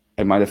 Maybe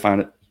I might have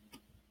found it.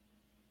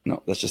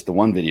 No, that's just the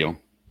one video.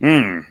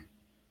 Maybe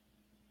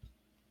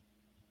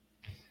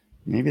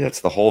that's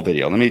the whole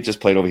video. Let me just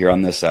play it over here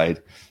on this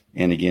side.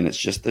 And again, it's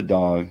just the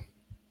dog.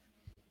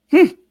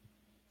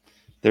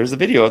 There's the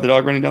video of the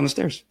dog running down the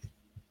stairs.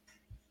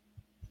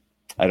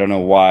 I don't know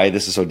why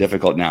this is so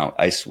difficult now.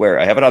 I swear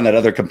I have it on that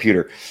other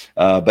computer,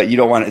 but you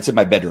don't want it. It's in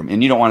my bedroom,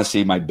 and you don't want to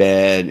see my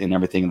bed and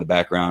everything in the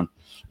background.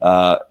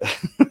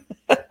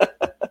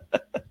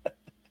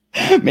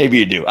 Maybe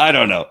you do. I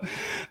don't know.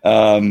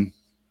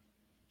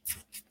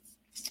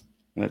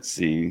 Let's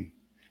see.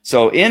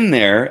 So in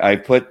there, I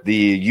put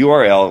the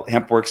URL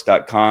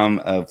hempworks.com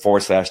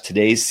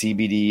 /today's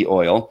CBD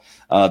oil.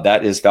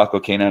 That is Falco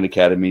Canine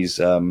Academy's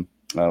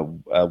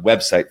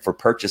website for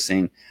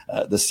purchasing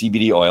the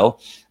CBD oil.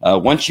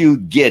 Once you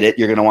get it,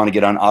 you're going to want to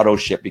get on auto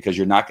ship, because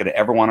you're not going to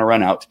ever want to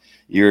run out.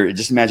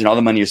 Just imagine all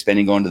the money you're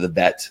spending going to the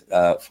vet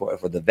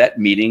for the vet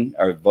meeting,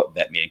 or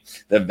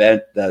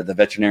the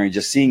veterinarian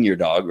just seeing your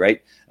dog,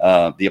 right?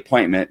 The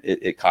appointment,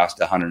 it cost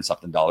 $100 and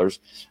something.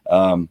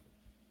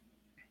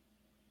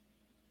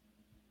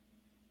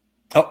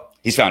 Oh,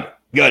 he's found it.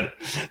 Good.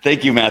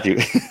 Thank you, Matthew.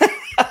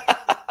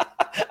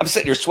 I'm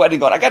sitting here sweating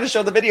going, I got to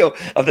show the video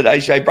of the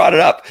night. I brought it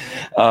up.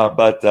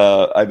 But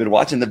I've been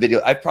watching the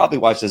video. I probably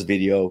watched this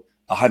video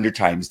 100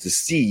 times to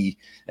see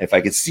if I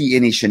could see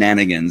any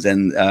shenanigans.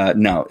 And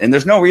no, and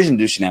there's no reason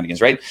to do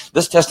shenanigans, right?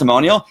 This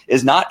testimonial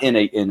is not in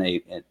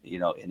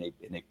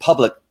a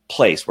public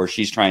place where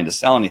she's trying to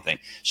sell anything.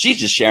 She's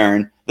just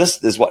sharing,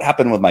 this is what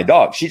happened with my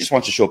dog. She just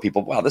wants to show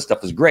people, wow, this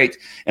stuff is great.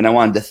 And I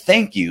wanted to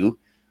thank you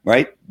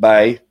right?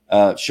 By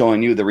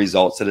showing you the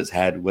results that it's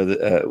had with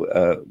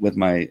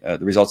my the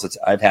results that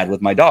I've had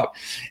with my dog,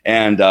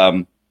 and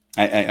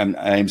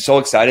I'm so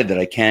excited that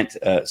I can't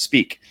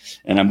speak,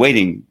 and I'm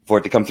waiting for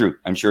it to come through.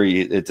 I'm sure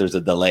there's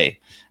a delay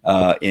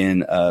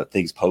in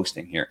things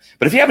posting here.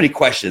 But if you have any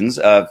questions,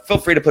 feel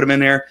free to put them in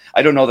there.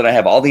 I don't know that I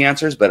have all the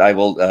answers, but I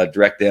will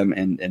direct them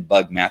and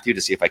bug Matthew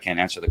to see if I can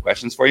answer the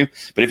questions for you.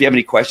 But if you have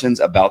any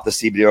questions about the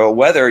CBD oil,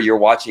 whether you're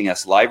watching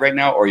us live right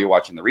now or you're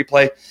watching the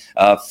replay,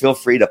 feel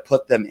free to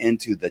put them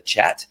into the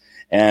chat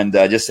and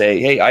just say,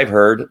 hey, I've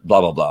heard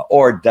blah, blah, blah.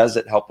 Or does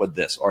it help with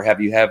this? Or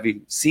have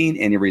you seen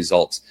any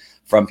results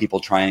from people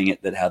trying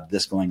it that have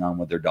this going on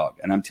with their dog?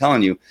 And I'm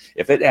telling you,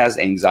 if it has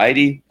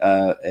anxiety,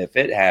 if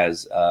it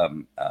has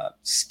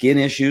skin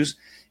issues,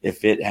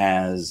 if it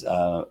has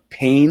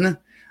pain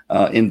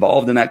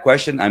involved in that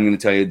question, I'm going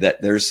to tell you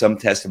that there's some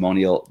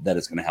testimonial that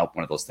is going to help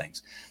one of those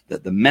things.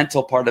 The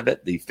mental part of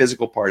it, the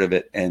physical part of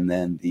it, and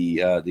then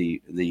the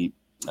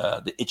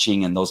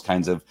itching and those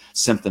kinds of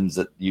symptoms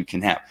that you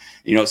can have.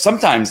 You know,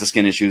 sometimes the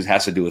skin issues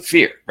has to do with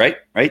fear, right?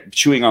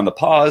 Chewing on the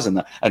paws and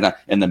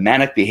the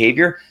manic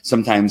behavior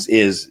sometimes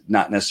is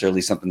not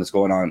necessarily something that's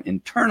going on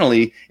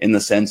internally in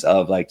the sense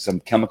of like some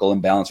chemical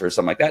imbalance or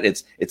something like that.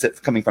 It's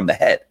coming from the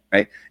head,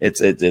 right?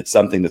 It's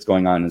something that's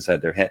going on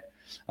inside their head.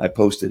 I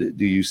posted it.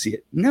 Do you see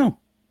it? No.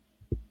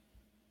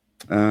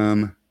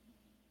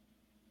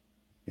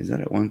 Is that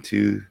at 1,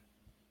 2?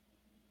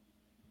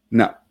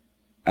 No,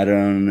 I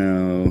don't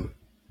know.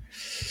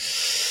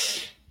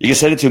 You can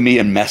send it to me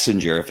in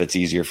Messenger if it's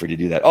easier for you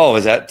to do that. Oh,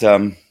 is that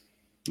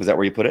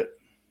where you put it?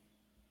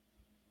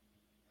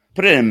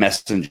 Put it in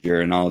Messenger,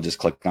 and I'll just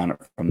click on it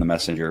from the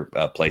Messenger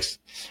place.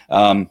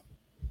 But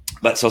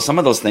so some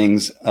of those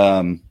things,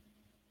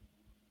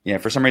 yeah,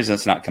 for some reason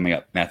it's not coming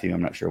up, Matthew.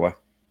 I'm not sure why.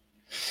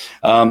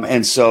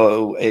 And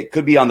so it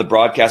could be on the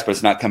broadcast, but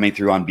it's not coming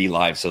through on Be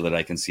Live so that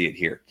I can see it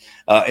here.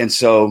 And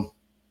so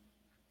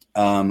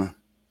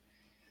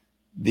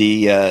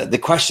the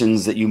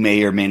questions that you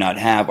may or may not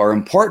have are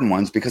important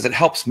ones because it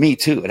helps me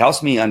too. It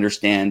helps me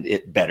understand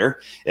it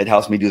better. It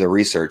helps me do the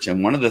research.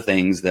 And one of the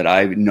things that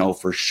I know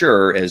for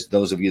sure, as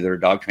those of you that are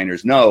dog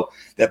trainers know,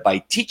 that by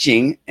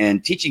teaching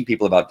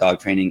people about dog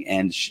training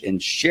and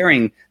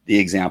sharing the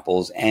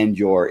examples and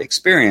your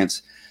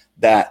experience,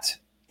 that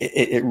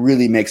it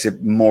really makes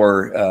it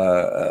more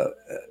of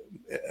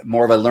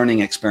a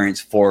learning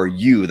experience for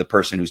you, the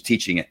person who's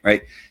teaching it,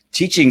 right?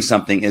 Teaching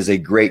something is a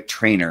great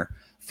trainer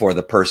for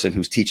the person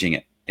who's teaching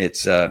it.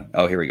 It's,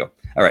 oh, here we go.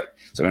 All right.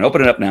 So I'm going to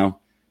open it up now.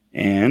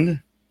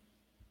 And,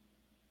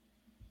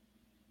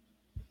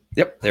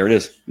 yep, there it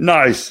is.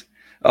 Nice.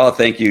 Oh,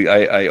 thank you.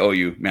 I owe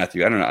you,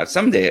 Matthew. I don't know.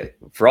 Someday,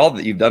 for all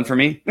that you've done for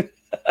me,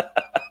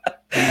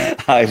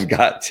 I've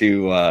got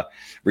to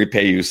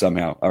repay you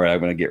somehow. All right. I'm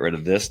going to get rid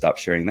of this. Stop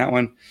sharing that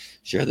one.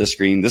 Share the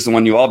screen. This is the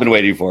one you've all been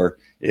waiting for.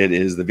 It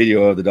is the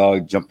video of the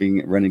dog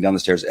running down the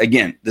stairs.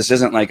 Again, this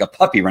isn't like a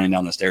puppy running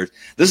down the stairs.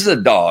 This is a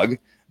dog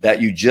that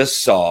you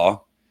just saw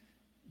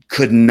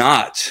could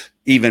not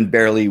even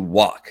barely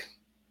walk,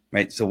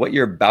 right? So what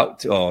you're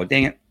about to, oh,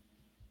 dang it.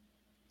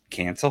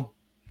 Cancel.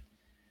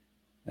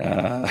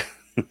 I'm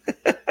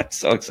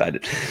so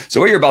excited.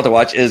 So what you're about to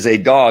watch is a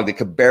dog that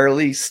could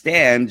barely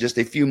stand just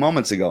a few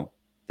moments ago.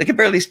 They could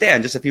barely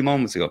stand just a few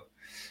moments ago.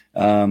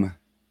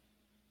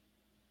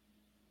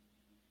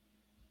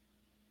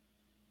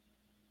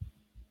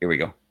 Here we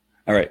go.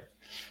 All right.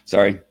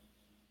 Sorry.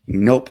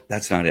 Nope,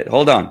 that's not it.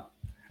 Hold on.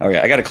 All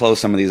right, I got to close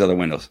some of these other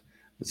windows.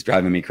 It's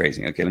driving me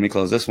crazy. Okay, let me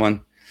close this one.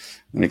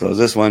 Let me close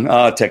this one.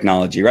 Oh,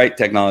 technology, right?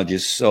 Technology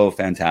is so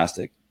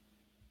fantastic.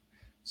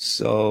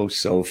 So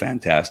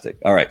fantastic.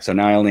 All right, so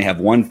now I only have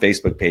one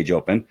Facebook page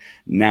open.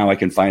 Now I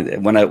can find it.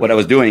 What I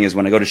was doing is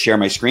when I go to share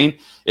my screen,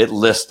 it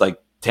lists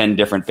like 10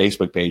 different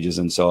Facebook pages.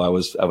 And so I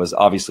was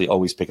obviously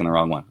always picking the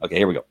wrong one. Okay,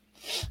 here we go.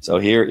 So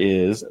here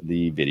is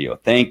the video.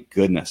 Thank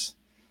goodness.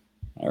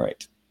 All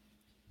right.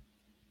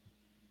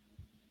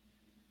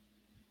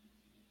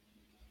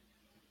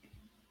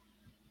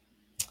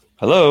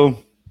 Hello,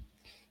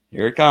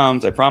 here it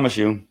comes. I promise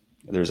you.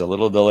 There's a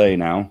little delay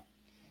now.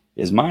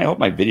 I hope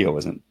my video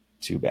wasn't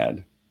too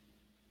bad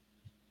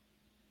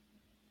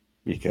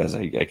because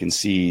I can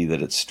see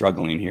that it's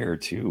struggling here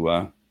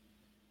to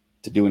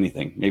do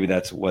anything. Maybe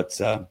that's what's.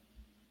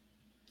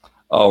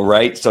 Oh,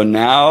 right. So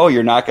now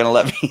you're not going to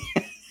let me.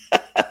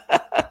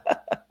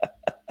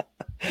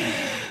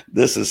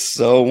 This is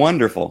so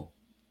wonderful.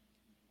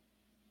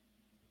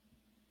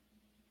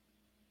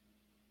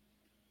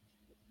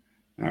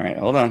 All right,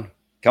 hold on.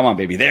 Come on,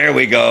 baby. There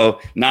we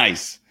go.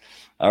 Nice.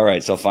 All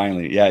right, so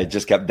finally, yeah, it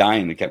just kept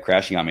dying. It kept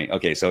crashing on me.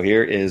 Okay, so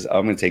here is,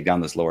 I'm going to take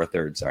down this lower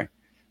third. Sorry.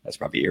 That's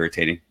probably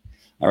irritating.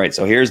 All right,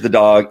 so here's the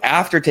dog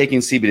after taking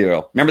CBD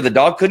oil. Remember, the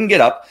dog couldn't get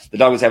up. The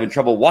dog was having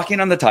trouble walking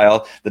on the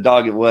tile. The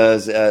dog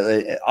was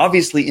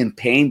obviously in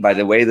pain by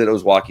the way that it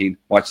was walking.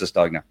 Watch this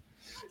dog now.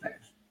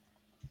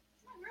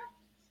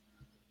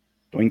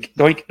 Doink,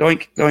 doink,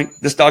 doink, doink.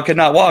 This dog could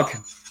not walk.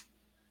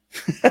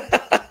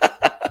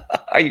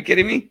 Are you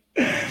kidding me?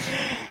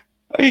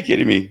 Are you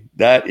kidding me?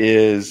 That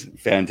is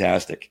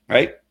fantastic,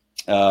 right?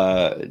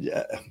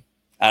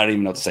 I I don't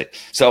even know what to say.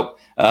 So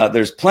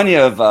there's plenty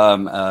of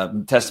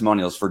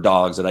testimonials for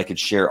dogs that I could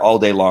share all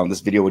day long.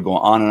 This video would go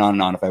on and on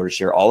and on if I were to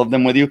share all of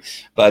them with you.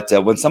 But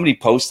when somebody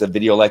posts a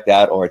video like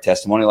that or a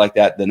testimonial like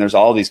that, then there's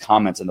all these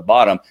comments in the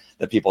bottom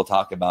that people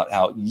talk about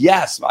how,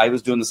 yes, I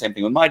was doing the same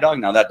thing with my dog.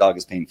 Now that dog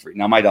is pain-free.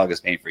 Now my dog is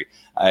pain-free.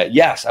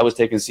 Yes, I was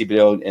taking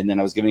CBD and then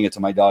I was giving it to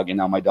my dog. And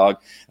now my dog,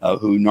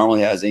 who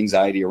normally has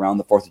anxiety around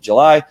the 4th of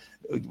July,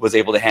 was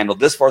able to handle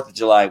this 4th of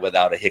July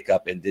without a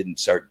hiccup and didn't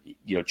start,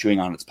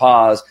 chewing on its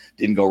paws,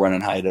 didn't go run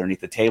and hide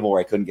underneath the table where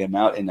I couldn't get him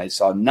out. And I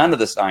saw none of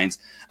the signs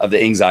of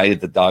the anxiety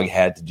that the dog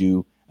had to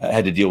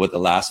deal with the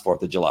last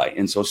 4th of July.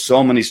 And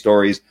so many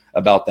stories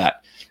about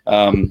that.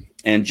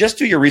 And just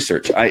do your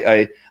research.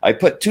 I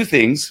put 2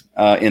 things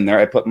in there.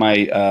 I put my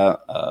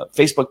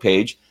Facebook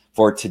page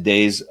for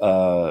today's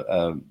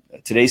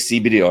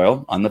CBD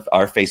oil on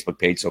our Facebook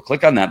page. So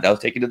click on that. That'll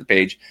take you to the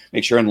page.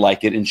 Make sure and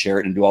like it and share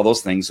it and do all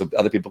those things so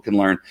other people can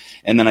learn.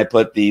 And then I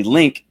put the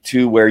link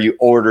to where you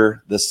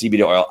order the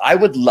CBD oil. I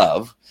would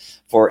love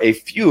for a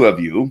few of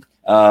you,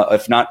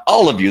 if not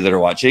all of you that are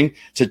watching,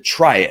 to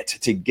try it,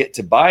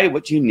 to buy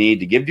what you need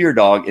to give to your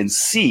dog and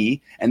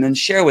see, and then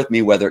share with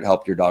me whether it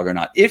helped your dog or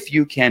not. If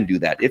you can do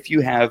that, if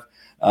you have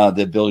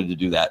the ability to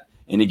do that.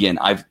 And again,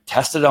 I've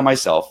tested on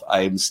myself.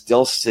 I'm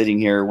still sitting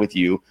here with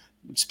you,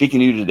 speaking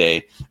to you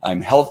today.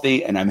 I'm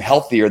healthy and I'm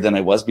healthier than I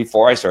was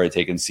before I started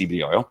taking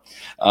CBD oil.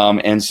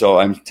 And so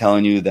I'm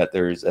telling you that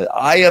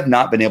I have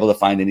not been able to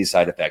find any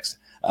side effects.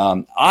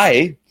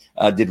 I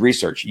did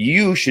research.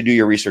 You should do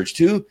your research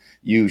too.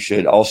 You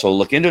should also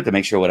look into it to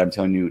make sure what I'm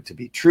telling you to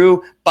be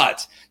true,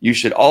 but you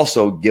should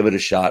also give it a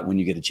shot when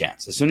you get a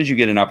chance. As soon as you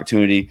get an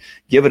opportunity,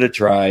 give it a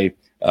try.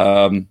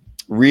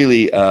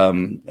 Really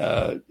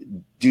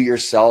do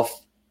yourself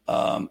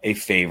a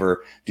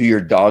favor, do your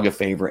dog a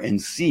favor, and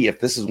see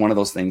if this is one of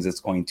those things that's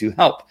going to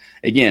help.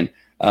 Again,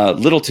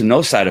 little to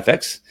no side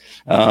effects.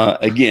 I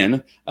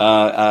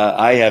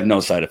have no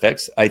side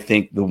effects. I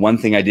think the one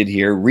thing I did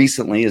hear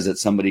recently is that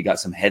somebody got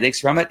some headaches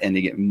from it. And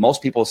again,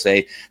 most people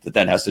say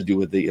that has to do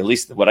with at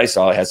least what I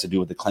saw, it has to do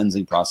with the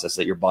cleansing process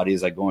that your body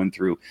is like going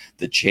through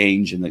the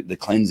change and the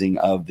cleansing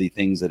of the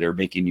things that are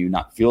making you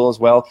not feel as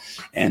well.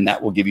 And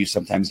that will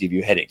sometimes give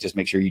you a headache. Just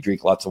make sure you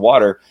drink lots of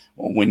water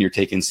when you're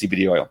taking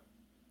CBD oil.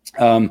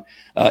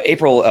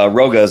 April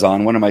Roga is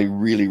on, one of my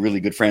really,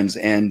 really good friends.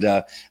 And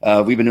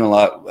we've been doing a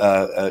lot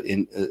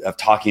of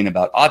talking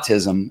about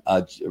autism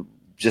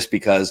just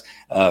because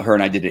her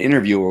and I did an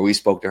interview where we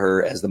spoke to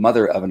her as the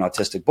mother of an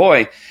autistic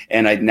boy.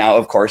 And now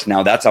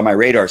that's on my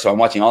radar. So I'm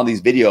watching all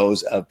these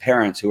videos of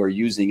parents who are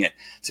using it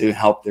to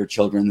help their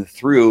children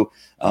through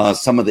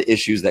some of the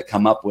issues that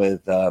come up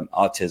with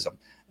autism.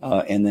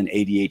 And then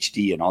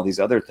ADHD and all these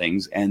other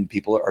things, and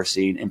people are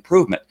seeing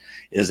improvement.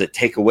 Does it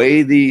take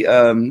away the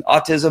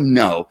autism?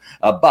 No,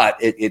 but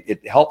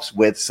it helps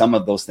with some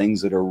of those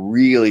things that are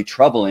really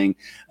troubling.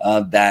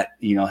 That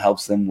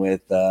helps them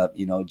with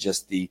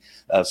just the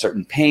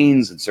certain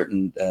pains and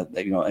certain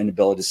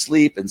inability to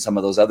sleep and some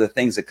of those other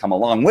things that come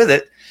along with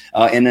it.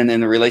 And then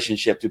in the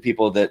relationship to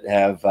people that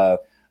have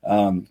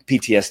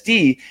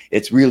PTSD,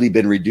 it's really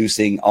been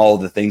reducing all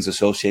the things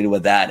associated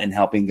with that and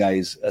helping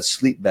guys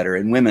sleep better,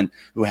 and women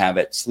who have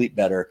it sleep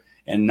better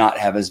and not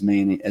have as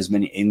many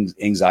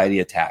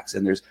anxiety attacks.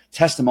 And there's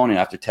testimony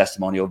after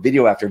testimonial,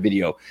 video after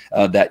video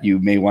that you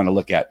may want to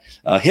look at.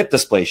 Hip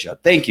dysplasia.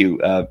 Thank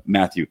you,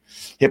 Matthew.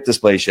 Hip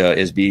dysplasia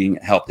is being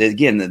helped.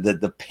 Again,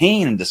 the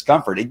pain and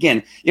discomfort.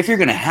 Again, if you're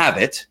going to have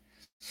it,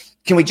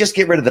 can we just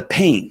get rid of the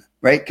pain?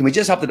 Right? Can we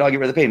just help the dog get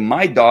rid of the pain?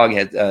 My dog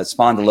had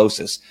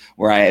spondylosis,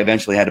 where I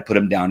eventually had to put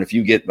him down. If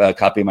you get a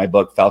copy of my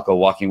book, Falco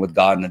Walking with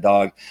God and the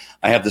Dog,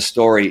 I have the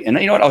story. And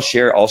you know what? I'll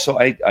share also.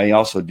 I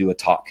also do a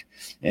talk,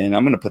 and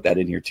I'm going to put that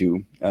in here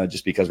too,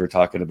 just because we're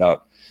talking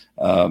about,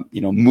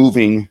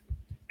 moving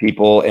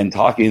people and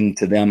talking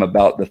to them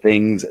about the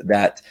things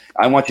that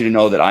I want you to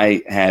know that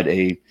I had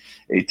a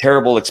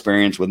terrible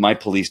experience with my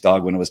police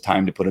dog when it was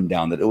time to put him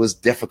down, that it was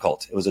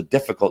difficult. It was a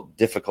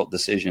difficult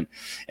decision.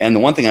 And the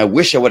one thing I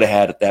wish I would have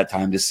had at that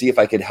time to see if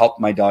I could help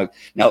my dog.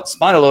 Now,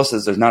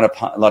 spondylosis, there's not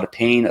a lot of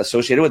pain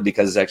associated with,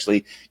 because it's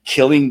actually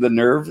killing the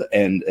nerve,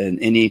 and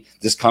any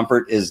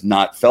discomfort is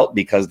not felt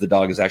because the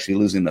dog is actually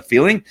losing the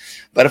feeling.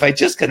 But if I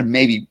just could have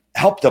maybe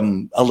helped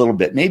them a little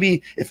bit,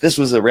 maybe if this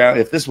was around,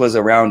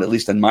 at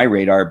least on my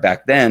radar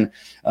back then,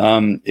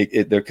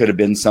 there could have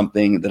been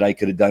something that I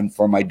could have done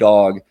for my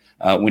dog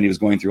when he was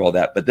going through all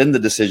that. But then the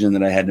decision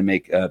that I had to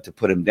make to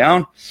put him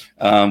down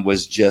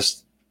was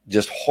just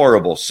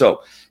horrible.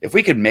 So if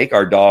we could make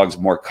our dogs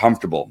more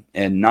comfortable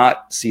and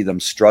not see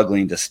them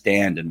struggling to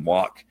stand and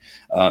walk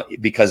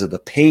because of the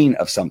pain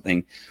of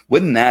something,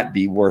 wouldn't that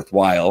be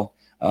worthwhile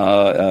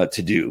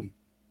to do?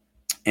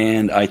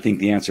 And I think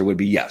the answer would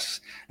be yes.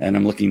 And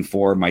I'm looking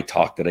for my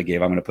talk that I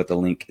gave. I'm going to put the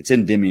link. It's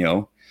in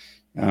Vimeo.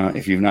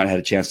 If you've not had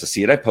a chance to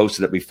see it, I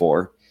posted it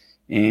before.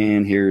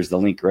 And here's the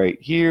link right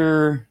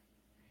here.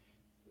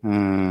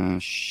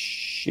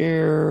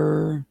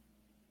 Share,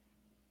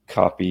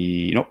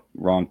 copy, nope,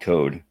 wrong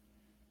code.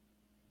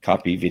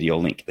 Copy video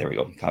link. There we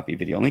go. Copy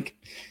video link.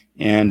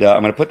 And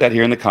I'm going to put that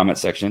here in the comment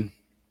section.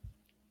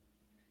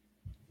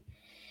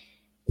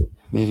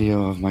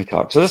 Video of my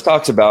talk. So this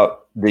talks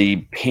about the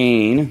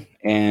pain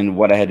and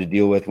what I had to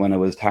deal with when it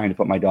was time to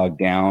put my dog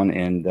down,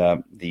 and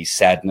the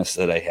sadness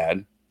that I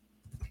had.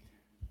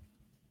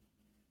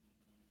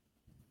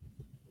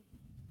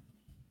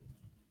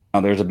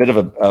 Now, there's a bit of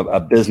a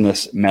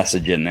business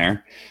message in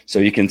there, so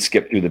you can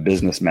skip through the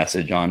business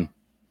message on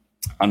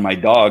my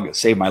dog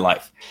saved my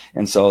life.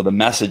 And so the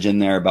message in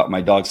there about my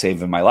dog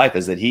saving my life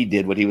is that he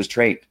did what he was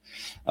trained.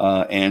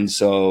 And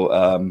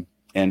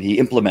he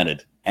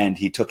implemented and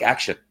he took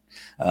action.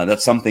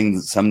 That's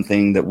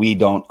something that we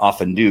don't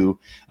often do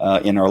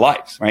in our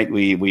lives, right?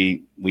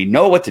 We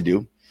know what to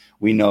do.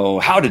 We know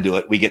how to do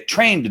it. We get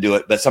trained to do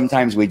it, but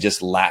sometimes we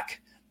just lack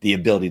the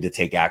ability to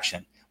take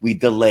action. We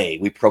delay,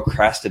 we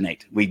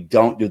procrastinate. We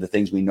don't do the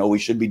things we know we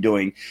should be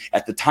doing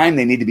at the time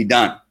they need to be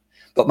done.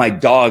 But my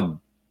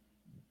dog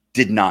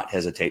did not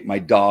hesitate. My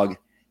dog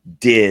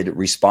did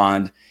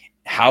respond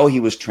how he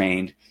was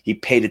trained. He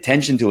paid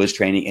attention to his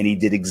training and he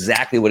did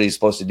exactly what he's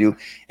supposed to do,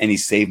 and he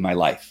saved my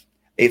life.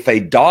 If a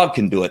dog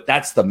can do it,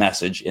 that's the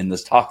message in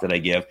this talk that I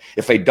give.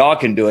 If a dog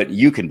can do it,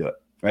 you can do it,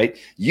 right?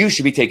 You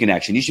should be taking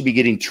action. You should be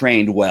getting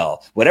trained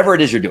well, whatever it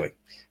is you're doing,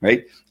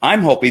 right?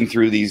 I'm hoping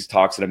through these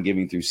talks that I'm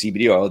giving through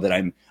CBD oil that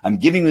I'm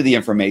giving you the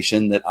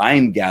information that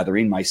I'm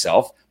gathering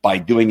myself by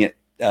doing it,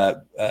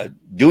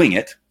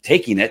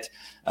 taking it,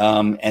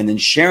 and then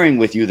sharing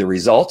with you the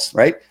results,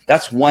 right?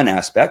 That's one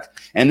aspect.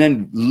 And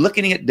then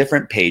looking at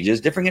different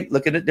pages,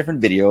 looking at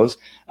different videos,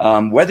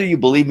 whether you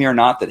believe me or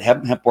not, that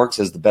HempWorks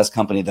is the best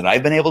company that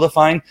I've been able to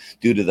find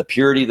due to the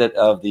purity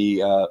of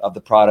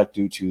the product,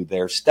 due to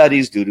their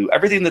studies, due to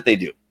everything that they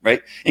do,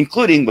 right?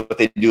 Including what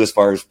they do as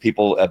far as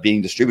people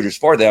being distributors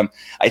for them.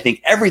 I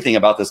think everything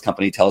about this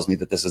company tells me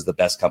that this is the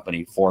best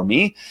company for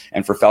me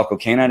and for Falco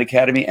Canine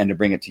Academy, and to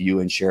bring it to you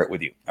and share it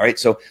with you. All right.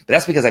 So, but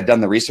that's because I've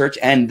done the research.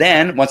 And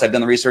then once I've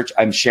done the research,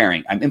 I'm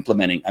sharing, I'm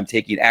implementing, I'm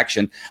taking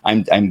action.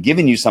 I'm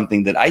giving you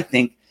something that I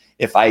think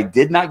if I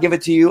did not give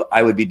it to you,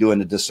 I would be doing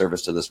a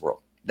disservice to this world.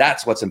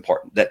 That's what's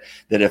important. That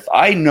if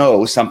I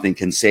know something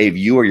can save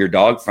you or your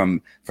dog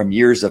from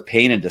years of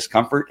pain and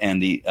discomfort,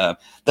 and the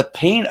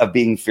pain of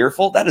being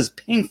fearful, that is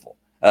painful.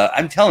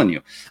 I'm telling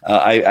you,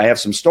 I have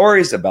some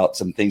stories about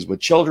some things with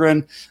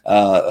children,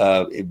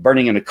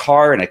 burning in a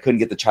car, and I couldn't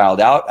get the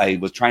child out. I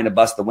was trying to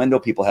bust the window.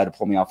 People had to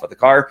pull me off of the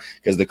car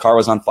because the car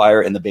was on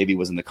fire and the baby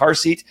was in the car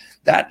seat.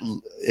 That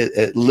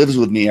it lives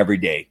with me every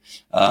day.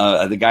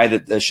 The guy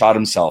that shot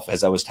himself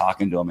as I was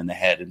talking to him in the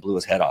head and blew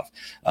his head off.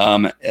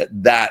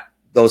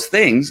 Those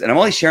things, and I'm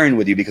only sharing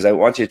with you because I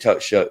want you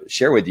to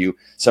share with you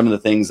some of the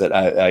things that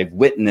I've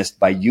witnessed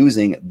by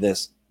using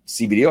this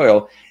CBD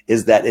oil,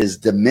 is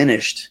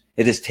diminished.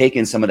 It has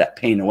taken some of that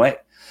pain away.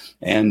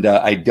 And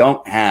I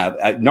don't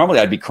have, normally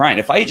I'd be crying.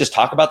 If I just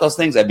talk about those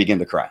things, I'd begin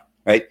to cry,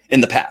 right?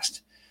 In the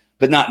past,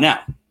 but not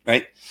now,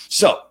 right?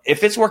 So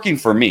if it's working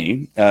for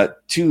me,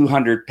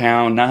 200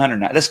 pound,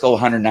 900, let's go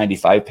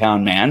 195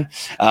 pound man,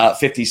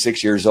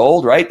 56 years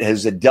old, right?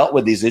 Has dealt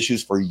with these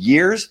issues for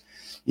years,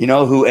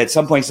 who at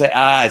some point say,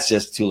 it's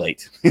just too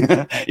late.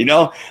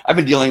 I've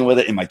been dealing with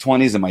it in my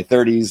 20s, in my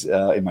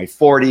 30s, in my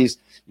 40s.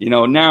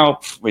 Now,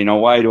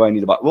 why do I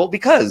need well,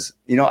 because,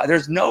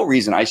 there's no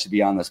reason I should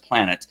be on this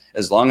planet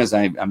as long as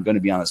I'm going to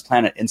be on this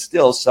planet and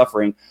still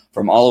suffering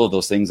from all of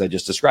those things I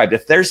just described.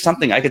 If there's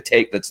something I could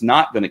take that's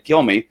not going to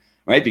kill me,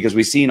 right? Because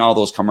we've seen all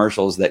those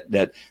commercials that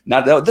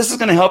this is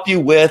going to help you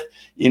with,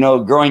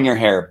 growing your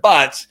hair,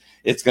 but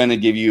it's going to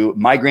give you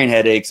migraine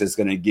headaches. It's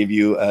going to give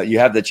you, you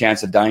have the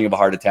chance of dying of a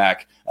heart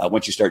attack.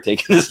 Once you start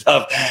taking this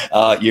stuff,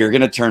 you're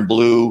going to turn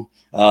blue.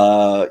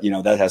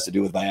 That has to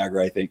do with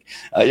Viagra, I think.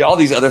 All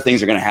these other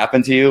things are going to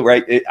happen to you,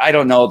 right? I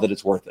don't know that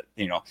it's worth it,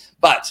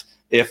 but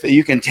if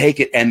you can take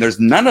it and there's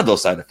none of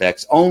those side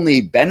effects,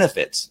 only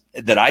benefits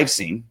that I've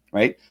seen,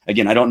 right?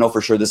 Again, I don't know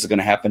for sure this is going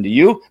to happen to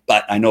you,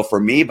 but I know for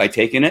me, by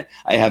taking it,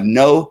 I have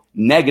no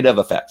negative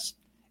effects.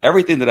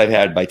 Everything that I've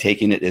had by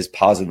taking it is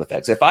positive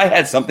effects. If I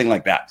had something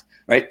like that,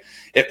 right?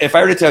 If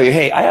I were to tell you,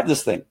 hey, I have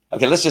this thing.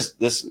 Okay,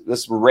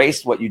 let's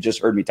erase what you just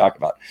heard me talk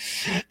about.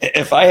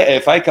 If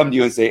I come to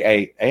you and say,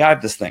 hey, I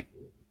have this thing,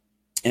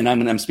 and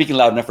I'm speaking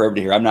loud enough for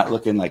everybody to hear. I'm not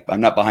looking like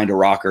I'm not behind a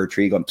rock or a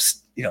tree going,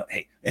 psst,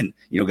 hey, and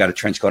got a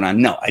trench coat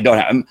on. No, I don't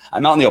have.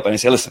 I'm out in the open. I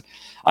say, listen,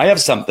 I have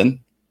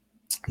something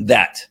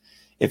that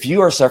if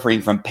you are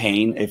suffering from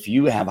pain, if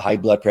you have high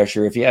blood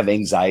pressure, if you have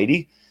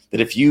anxiety,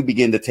 that if you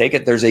begin to take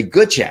it, there's a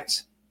good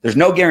chance. There's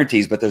no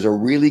guarantees, but there's a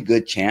really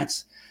good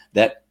chance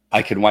that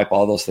I can wipe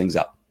all those things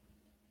out.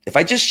 If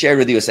I just shared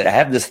with you and said, I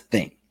have this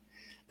thing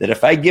that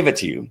if I give it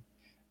to you,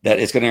 that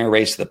it's going to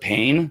erase the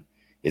pain,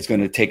 it's going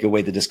to take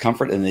away the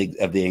discomfort and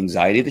of the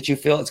anxiety that you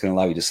feel. It's going to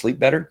allow you to sleep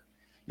better.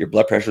 Your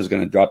blood pressure is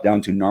going to drop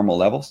down to normal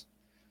levels.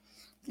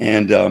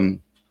 And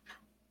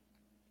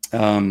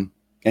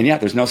yeah,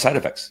 there's no side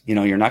effects.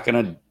 You're not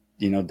going to,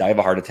 die of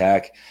a heart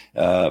attack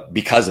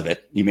because of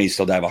it. You may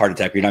still die of a heart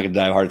attack, but you're not going to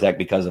die of a heart attack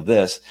because of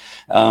this.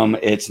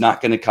 It's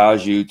not going to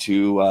cause you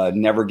to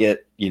never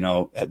get,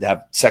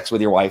 have sex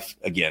with your wife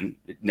again.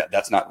 No,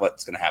 that's not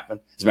what's going to happen.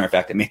 As a matter of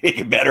fact, it may make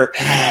it better.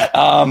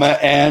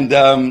 And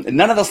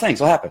none of those things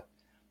will happen.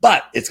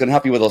 but it's going to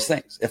help you with those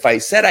things. If I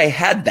said I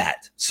had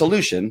that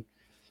solution,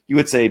 you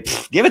would say,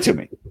 give it to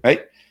me,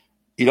 right?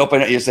 You'd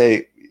open it, you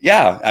say,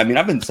 yeah. I mean,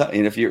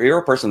 if you're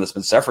a person that's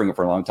been suffering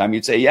for a long time,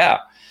 you'd say, yeah.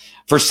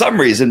 For some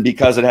reason,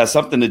 because it has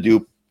something to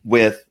do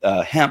with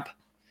hemp,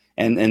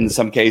 and in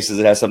some cases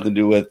it has something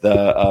to do with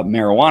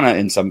marijuana.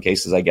 In some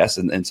cases, I guess,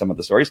 in some of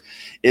the stories,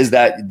 is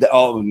that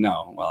oh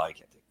no, well I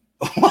can't.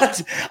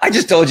 What? I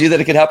just told you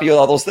that it could help you with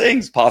all those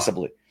things,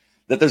 possibly.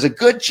 That there's a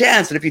good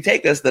chance that if you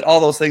take this, that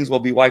all those things will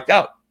be wiped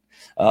out.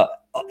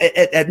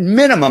 At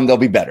minimum, they'll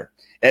be better.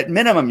 At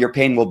minimum, your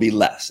pain will be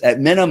less. At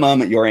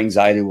minimum, your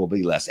anxiety will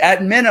be less.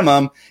 At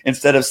minimum,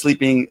 instead of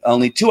sleeping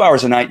only 2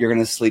 hours a night, you're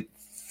going to sleep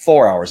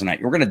 4 hours a night.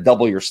 You're going to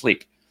double your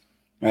sleep,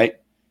 right?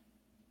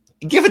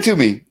 Give it to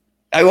me.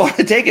 I want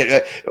to take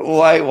it.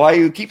 Why are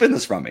you keeping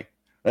this from me?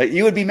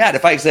 You would be mad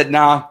if I said,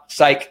 nah,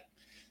 psych,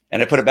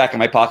 and I put it back in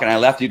my pocket and I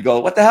left. You'd go,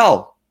 what the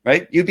hell,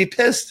 right? You'd be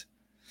pissed.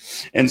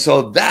 And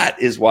so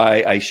that is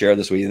why I share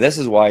this with you. This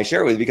is why I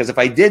share it with you, because if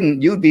I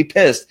didn't, you'd be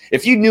pissed.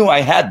 If you knew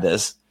I had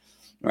this,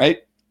 right,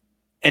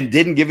 and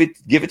didn't give it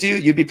to you,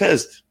 you'd be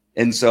pissed.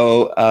 And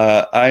so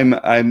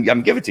I'm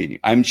giving it to you.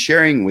 I'm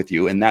sharing with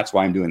you, and that's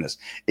why I'm doing this.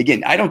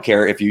 Again, I don't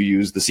care if you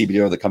use the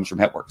CBD oil that comes from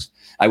HempWorks.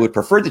 I would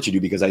prefer that you do,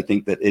 because I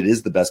think that it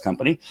is the best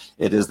company.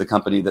 It is the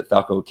company that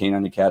Falco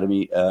Canine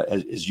Academy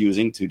is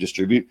using to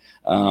distribute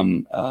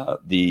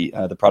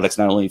the products,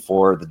 not only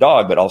for the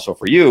dog but also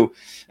for you.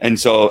 And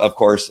so, of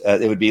course,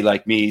 it would be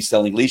like me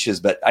selling leashes,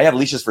 but I have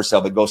leashes for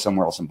sale, but go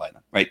somewhere else and buy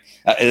them, right?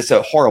 It's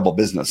a horrible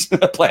business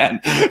plan,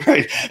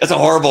 right? It's a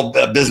horrible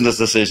business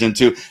decision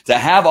to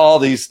have all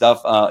these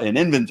stuff in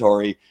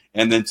inventory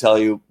and then tell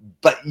you,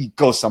 but you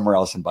go somewhere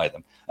else and buy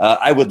them.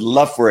 I would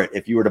love for it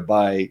if you were to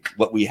buy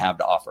what we have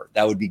to offer.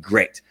 That would be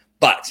great.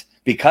 But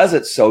because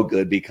it's so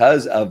good,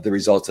 because of the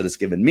results that it's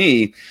given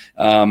me,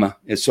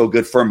 it's so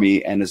good for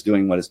me and it's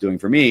doing what it's doing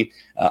for me,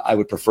 I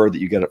would prefer that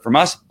you get it from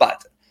us.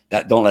 But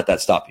don't let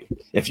that stop you.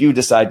 If you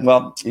decide,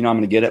 well, I'm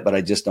going to get it, but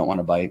I just don't want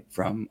to buy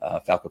from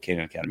Falco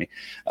Canine Academy,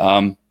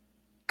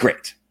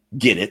 great,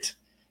 get it.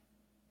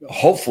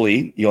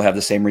 Hopefully you'll have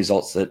the same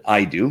results that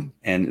I do,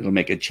 and it'll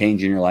make a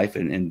change in your life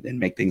and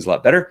make things a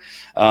lot better.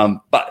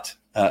 But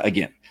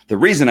again, the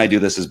reason I do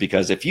this is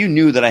because if you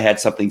knew that I had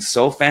something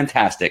so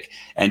fantastic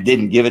and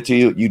didn't give it to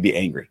you, you'd be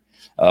angry.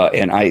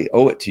 And I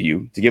owe it to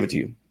you to give it to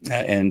you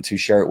and to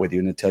share it with you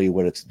and to tell you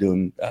what it's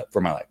doing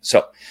for my life.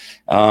 So,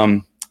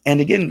 and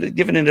again,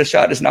 giving it a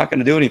shot is not going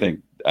to do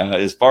anything.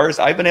 As far as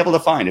I've been able to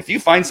find, if you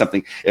find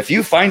something,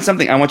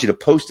 I want you to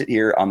post it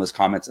here on this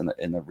comments in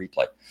the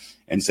replay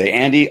and say,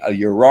 Andy,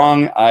 you're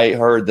wrong. I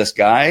heard this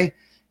guy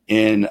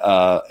in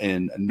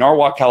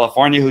Norwalk,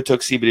 California, who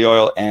took CBD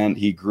oil and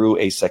he grew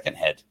a second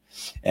head,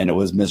 and it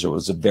was miserable.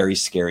 It was a very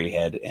scary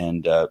head,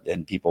 and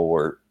people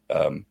were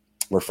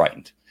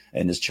frightened,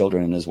 and his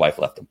children and his wife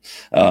left him.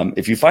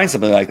 If you find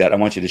something like that, I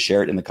want you to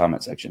share it in the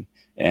comment section,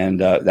 and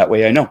that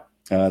way I know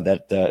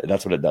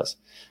that's what it does.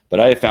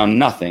 But I have found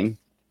nothing.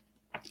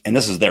 And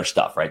this is their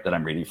stuff, right, that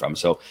I'm reading from.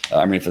 So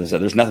I'm reading for this.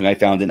 There's nothing I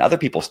found in other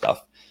people's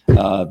stuff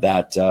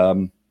that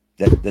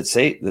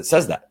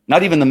says that.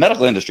 Not even the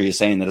medical industry is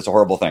saying that it's a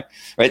horrible thing,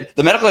 right?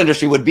 The medical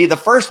industry would be the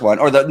first one,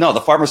 or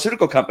the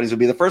pharmaceutical companies would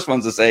be the first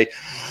ones to say,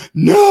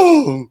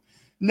 no,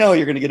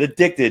 you're going to get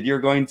addicted. You're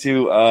going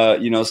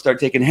to, start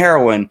taking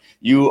heroin.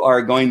 You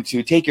are going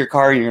to take your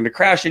car and you're going to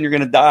crash and you're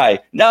going to die.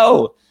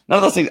 No. None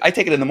of those things. I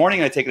take it in the morning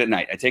and I take it at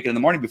night. I take it in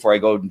the morning before I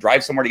go and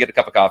drive somewhere to get a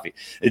cup of coffee.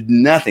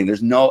 Nothing.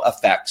 There's no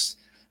effects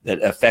that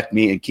affect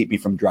me and keep me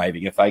from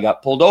driving. If I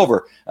got pulled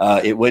over,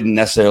 it wouldn't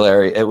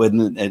necessarily,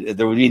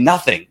 there would be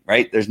nothing,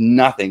 right? There's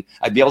nothing.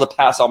 I'd be able to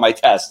pass all my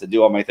tests and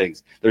do all my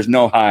things. There's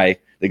no high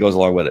that goes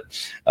along with it.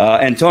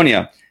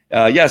 Antonia,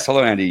 yes.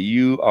 Hello, Andy.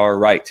 You are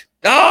right.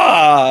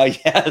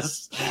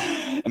 Yes.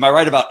 Am I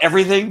right about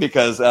everything?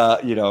 Because,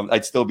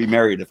 I'd still be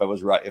married if I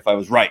was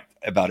right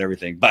about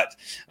everything. But,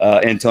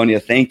 Antonia,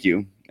 thank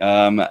you.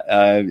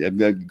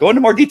 Go into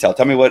more detail.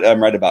 Tell me what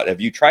I'm right about.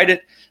 Have you tried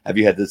it? Have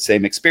you had the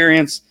same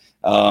experience?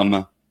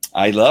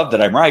 I love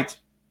that I'm right.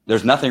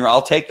 There's nothing.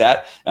 I'll take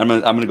that. I'm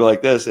gonna go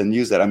like this and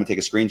use that. I'm gonna take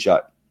a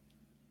screenshot.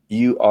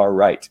 You are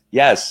right.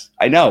 Yes,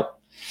 I know.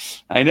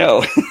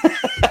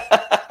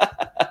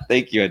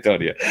 Thank you,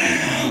 Antonia.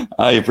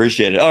 I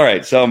appreciate it. All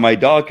right. So my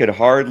dog could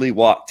hardly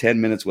walk 10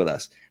 minutes with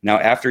us. Now,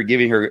 after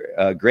giving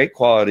her great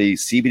quality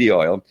CBD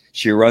oil,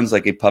 she runs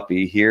like a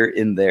puppy here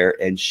and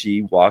there, and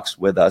she walks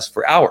with us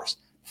for hours.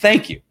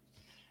 Thank you.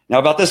 Now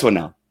about this one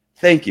now.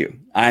 Thank you.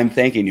 I'm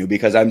thanking you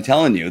because I'm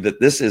telling you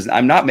that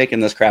I'm not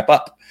making this crap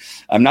up.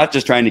 I'm not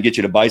just trying to get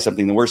you to buy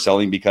something that we're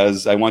selling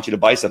because I want you to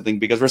buy something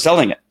because we're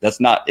selling it. That's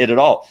not it at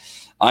all.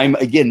 I'm,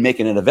 again,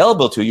 making it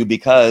available to you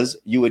because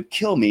you would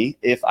kill me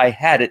if I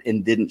had it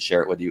and didn't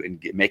share it with you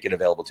and make it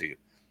available to you,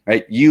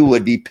 right? You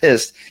would be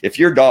pissed if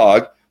your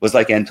dog was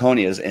like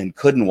Antonia's and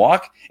couldn't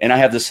walk, and I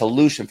have the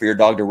solution for your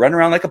dog to run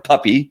around like a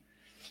puppy.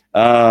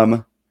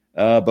 But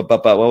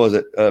what was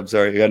it? I'm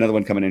sorry, I got another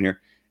one coming in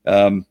here.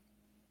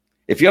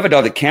 If you have a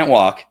dog that can't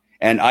walk,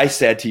 and I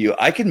said to you,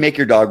 I can make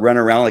your dog run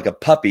around like a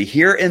puppy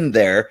here and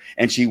there,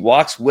 and she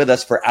walks with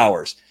us for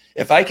hours.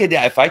 If I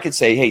could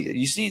say, hey,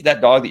 you see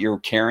that dog that you're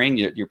carrying,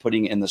 you're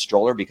putting in the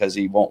stroller because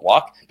he won't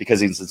walk because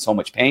he's in so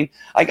much pain.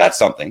 I got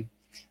something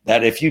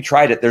that if you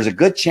tried it, there's a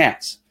good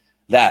chance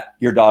that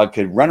your dog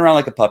could run around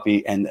like a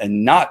puppy and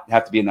not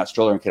have to be in that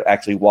stroller and could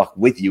actually walk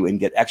with you and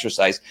get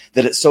exercise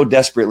that it so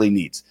desperately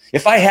needs.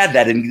 If I had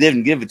that and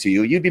didn't give it to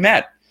you, you'd be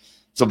mad.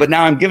 So, but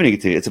now I'm giving it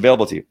to you. It's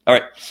available to you. All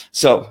right.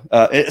 So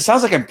it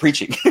sounds like I'm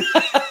preaching.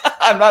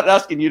 I'm not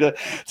asking you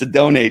to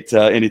donate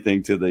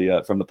anything to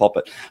the from the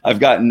pulpit. I've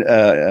got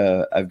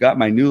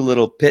my new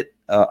little pit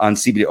on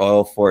CBD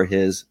oil for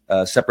his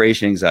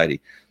separation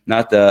anxiety.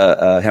 Not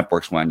the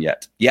HempWorks one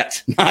yet.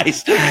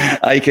 Nice.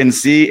 I can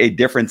see a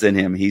difference in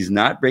him. He's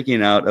not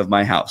breaking out of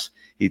my house.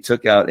 He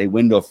took out a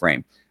window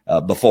frame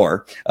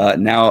before.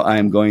 Now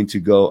I'm going to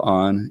go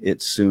on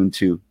it soon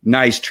too.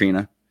 Nice,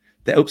 Trina.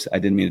 Oops, I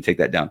didn't mean to take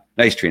that down.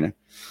 Nice, Trina.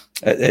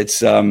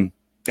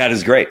 That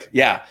is great.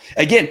 Yeah.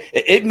 Again,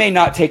 it may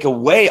not take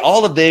away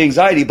all of the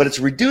anxiety, but it's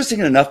reducing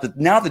it enough that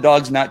now the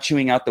dog's not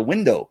chewing out the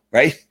window,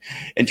 right?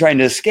 And trying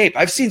to escape.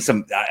 I've seen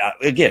some,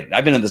 again,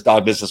 I've been in this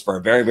dog business for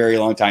a very, very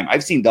long time.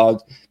 I've seen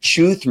dogs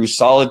chew through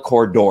solid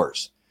core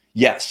doors.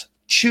 Yes.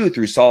 Chew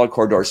through solid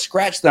core doors,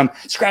 scratch them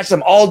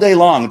all day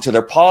long until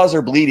their paws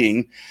are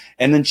bleeding,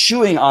 and then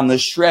chewing on the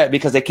shred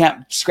because they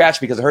can't scratch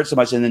because it hurts so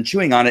much, and then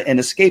chewing on it and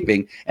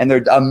escaping, and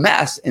they're a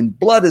mess and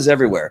blood is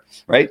everywhere,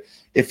 right?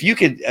 If you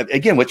could,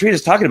 again, what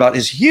Trina's talking about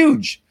is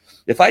huge.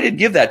 If I did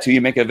give that to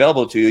you, make it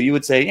available to you, you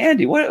would say,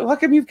 Andy, how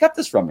come you've kept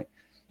this from me?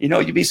 You know,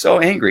 you'd be so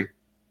angry.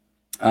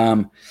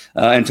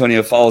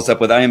 Antonio follows up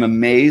with, I am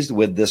amazed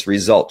with this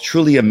result.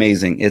 Truly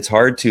amazing. It's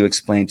hard to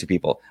explain to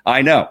people.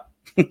 I know.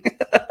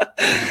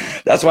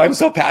 That's why I'm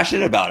so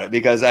passionate about it,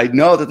 because I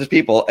know that there's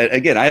people.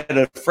 Again, I had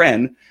a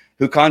friend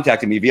who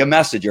contacted me via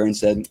Messenger and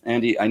said,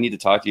 Andy, I need to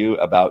talk to you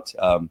about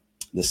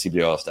this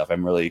CBD oil stuff.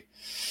 I'm really,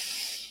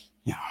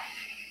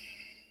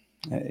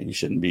 you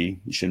shouldn't be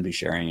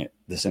sharing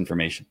this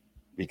information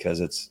because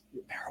it's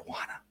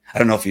marijuana. I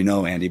don't know if you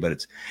know, Andy, but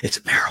it's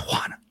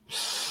marijuana.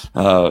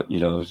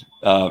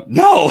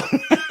 No,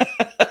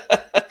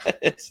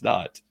 it's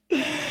not.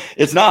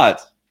 It's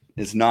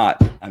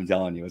not. I'm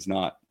telling you, it's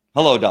not.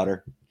 Hello,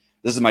 daughter.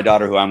 This is my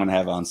daughter who I'm going to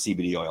have on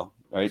CBD oil,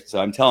 right? So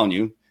I'm telling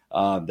you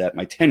that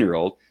my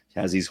 10-year-old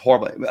has these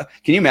horrible.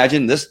 Can you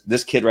imagine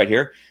this kid right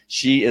here?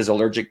 She is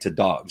allergic to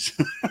dogs.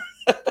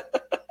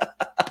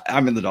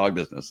 I'm in the dog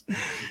business.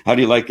 How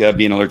do you like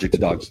being allergic to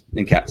dogs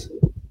and cats?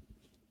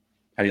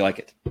 How do you like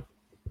it?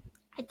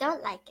 I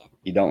don't like it.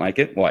 You don't like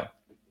it? Why?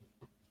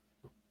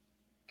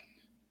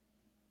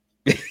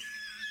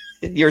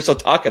 You were so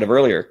talkative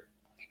earlier.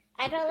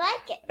 I don't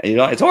like it. You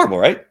know, it's horrible,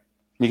 right?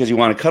 Because you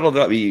want to cuddle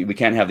the, we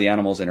can't have the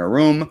animals in her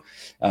room.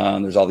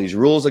 There's all these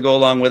rules that go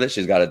along with it.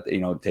 She's got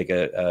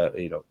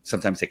to,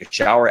 sometimes take a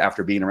shower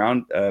after being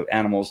around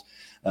animals.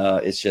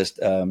 It's just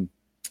a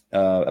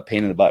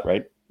pain in the butt,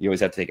 right? You always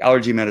have to take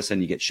allergy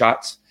medicine. You get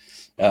shots.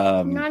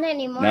 Not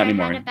anymore. I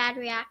had a bad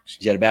reaction.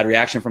 She had a bad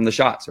reaction from the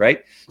shots,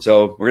 right?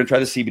 So we're going to try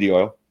the CBD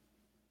oil.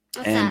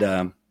 What's and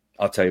that?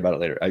 I'll tell you about it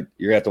later.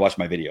 You're going to have to watch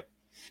my video.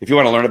 If you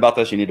want to learn about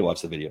this, you need to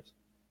watch the videos.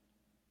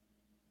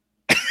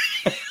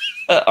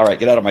 All right,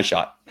 get out of my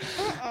shot.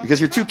 Because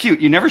you're too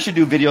cute. You never should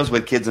do videos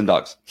with kids and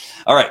dogs.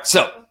 All right,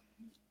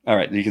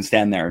 you can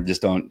stand there.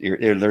 Just don't.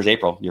 There's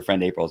April. Your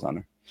friend April's on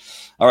there.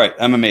 All right,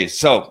 I'm amazed.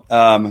 So,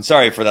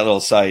 sorry for that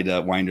little side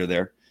winder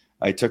there.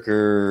 I took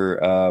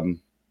her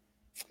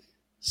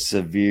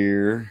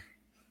severe,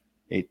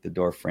 ate the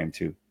door frame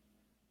too.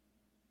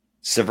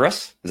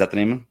 Severus, is that the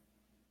name?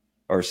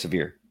 Or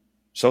severe?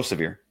 So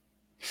severe.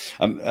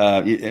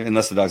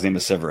 Unless the dog's name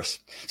is Severus.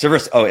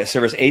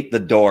 Severus ate the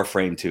door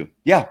frame too.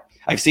 Yeah,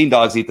 I've seen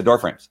dogs eat the door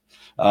frames.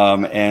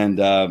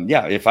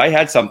 If I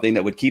had something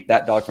that would keep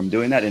that dog from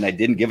doing that, and I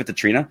didn't give it to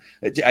Trina,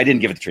 I didn't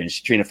give it to Trina.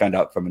 Trina found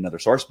out from another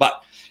source.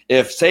 But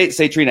if say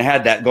Trina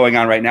had that going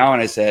on right now,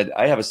 and I said,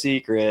 I have a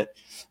secret,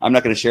 I'm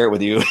not going to share it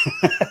with you,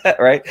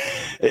 right?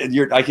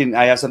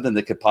 I have something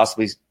that could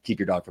possibly keep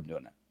your dog from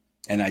doing that.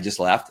 And I just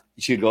laughed.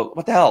 She'd go,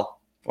 what the hell?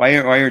 Why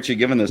aren't you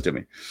giving this to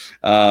me?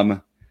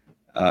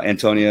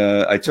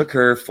 Antonia, I took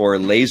her for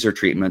laser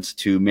treatments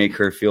to make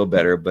her feel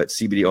better, but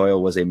CBD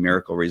oil was a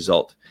miracle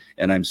result,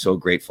 and I'm so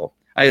grateful.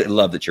 I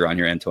love that you're on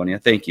here, Antonia.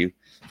 Thank you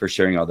for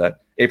sharing all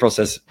that. April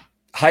says,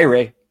 hi,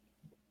 Ray.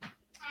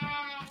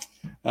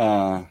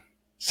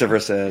 Silver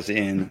says,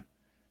 in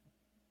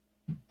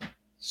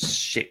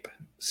shape,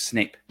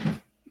 Snape.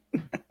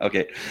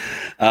 Okay.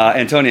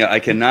 Antonia, I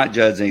cannot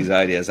judge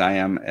anxiety as I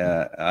am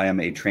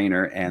a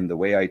trainer, and the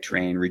way I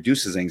train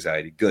reduces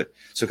anxiety. Good.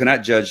 So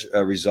cannot judge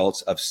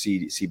results of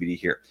CBD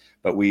here,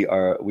 but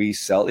we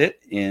sell it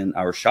in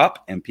our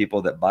shop, and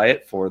people that buy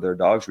it for their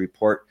dogs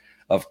report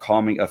of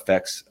calming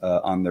effects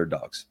on their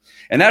dogs.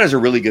 And that is a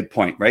really good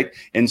point, right?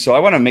 And so I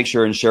want to make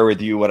sure and share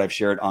with you what I've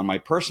shared on my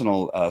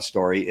personal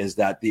story is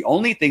that the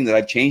only thing that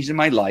I've changed in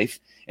my life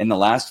in the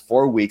last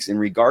 4 weeks in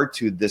regard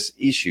to this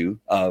issue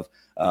of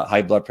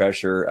high blood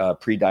pressure,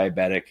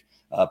 pre-diabetic,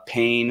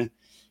 pain,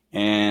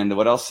 and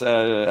what else?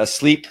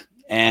 Sleep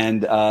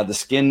and the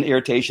skin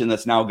irritation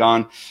that's now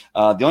gone.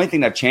 The only thing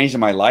that I've changed in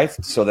my life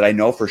so that I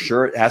know for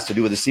sure it has to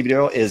do with the CBD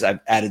oil is I've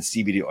added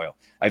CBD oil.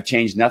 I've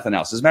changed nothing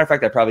else. As a matter of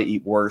fact, I probably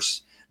eat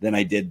worse than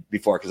I did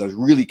before because I was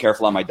really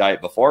careful on my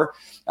diet before.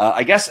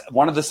 I guess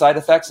one of the side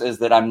effects is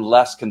that I'm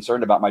less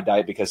concerned about my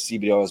diet because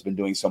CBD oil has been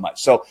doing so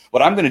much. So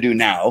what I'm going to do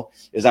now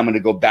is I'm going to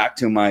go back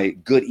to my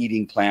good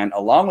eating plan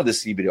along with the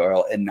CBD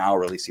oil and now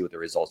really see what the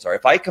results are.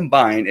 If I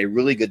combine a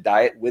really good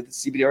diet with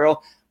CBD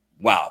oil,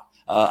 wow.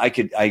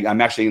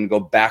 I'm actually going to go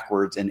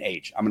backwards in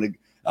age.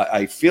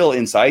 I feel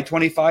inside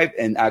 25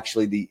 and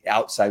actually the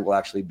outside will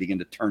actually begin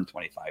to turn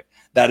 25.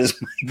 That is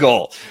my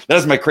goal. That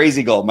is my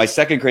crazy goal. My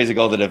second crazy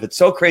goal, that if it's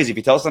so crazy, if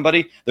you tell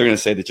somebody, they're going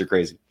to say that you're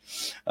crazy.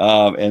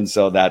 And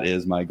so that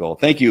is my goal.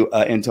 Thank you,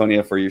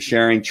 Antonia, for your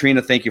sharing.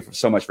 Trina, thank you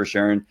so much for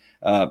sharing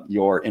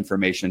your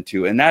information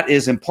too. And that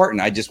is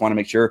important. I just want to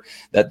make sure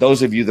that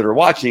those of you that are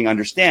watching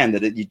understand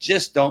that you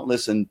just don't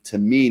listen to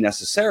me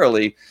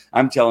necessarily.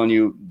 I'm telling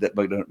you that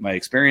my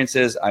experience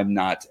is I'm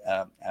not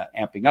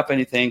amping up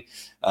anything.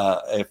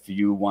 If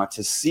you want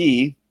to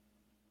see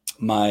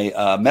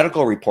my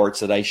medical reports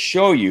that I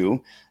show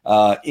you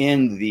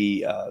in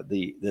the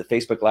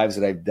Facebook Lives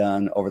that I've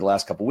done over the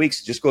last couple of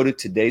weeks, just go to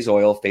Today's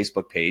Oil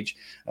Facebook page,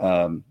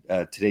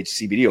 Today's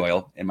CBD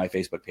Oil in my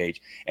Facebook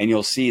page, and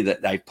you'll see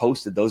that I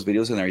posted those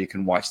videos in there. You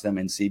can watch them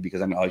and see,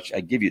 because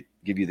I give you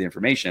the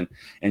information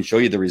and show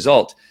you the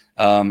result.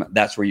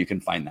 That's where you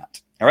can find that.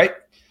 All right.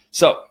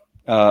 So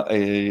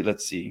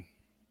let's see.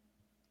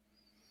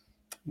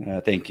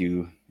 Thank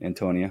you,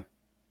 Antonia.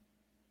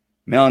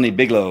 Melanie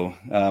Bigelow,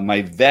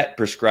 my vet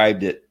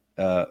prescribed it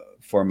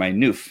for my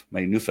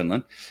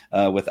Newfoundland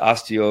with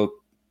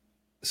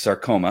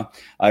osteosarcoma.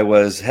 I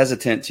was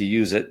hesitant to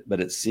use it,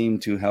 but it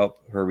seemed to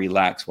help her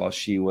relax while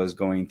she was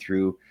going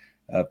through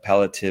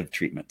palliative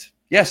treatment.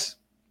 Yes,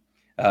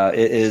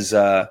 it is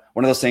one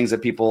of those things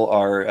that people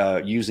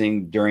are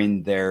using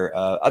during their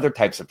other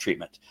types of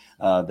treatment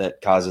that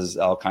causes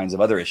all kinds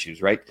of other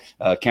issues, right?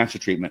 Cancer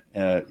treatment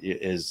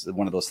is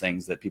one of those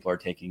things that people are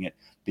taking it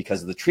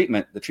because of the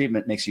treatment. The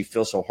treatment makes you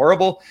feel so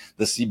horrible.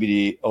 The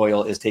CBD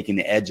oil is taking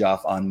the edge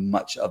off on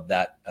much of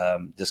that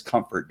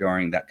discomfort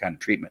during that kind of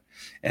treatment.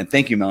 And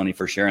thank you, Melanie,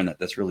 for sharing that.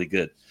 That's really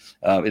good.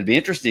 It'd be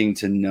interesting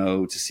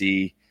to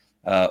see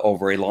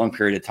over a long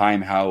period of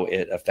time how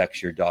it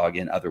affects your dog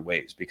in other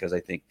ways, because I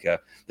think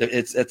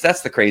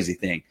that's the crazy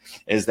thing,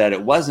 is that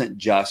it wasn't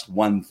just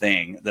one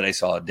thing that I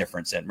saw a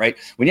difference in, right?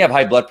 When you have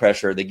high blood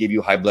pressure, they give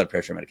you high blood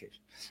pressure medication.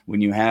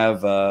 When you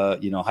have high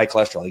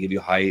cholesterol, they give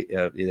you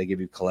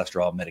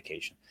cholesterol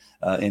medication,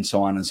 and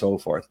so on and so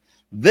forth.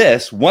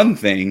 This one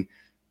thing,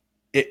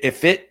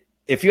 if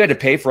you had to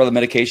pay for all the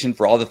medication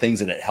for all the things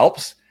that it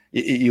helps,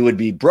 you would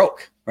be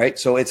broke, right?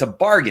 So it's a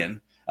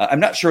bargain. I'm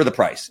not sure the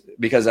price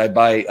because I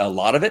buy a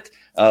lot of it.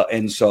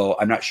 And so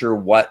I'm not sure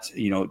what,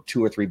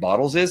 2 or 3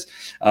 bottles is.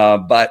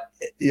 But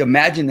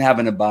imagine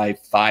having to buy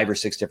 5 or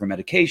 6 different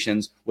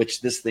medications,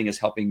 which this thing is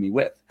helping me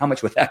with. How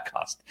much would that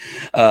cost?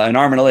 An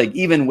arm and a leg,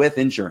 even with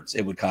insurance,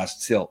 it would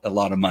cost still a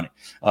lot of money.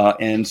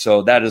 And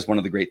so that is one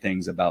of the great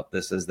things about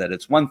this, is that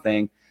it's one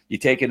thing. You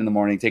take it in the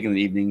morning, take it in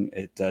the evening.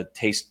 It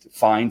tastes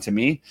fine to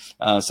me.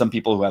 Some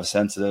people who have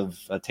sensitive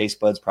taste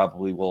buds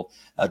probably will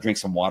drink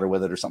some water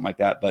with it or something like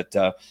that. But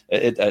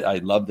I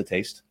love the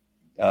taste.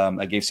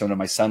 I gave some to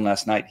my son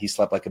last night. He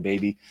slept like a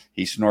baby.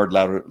 He snored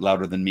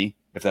louder than me,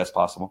 if that's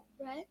possible.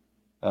 Right?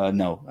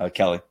 No,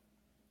 Kelly.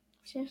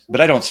 Seriously?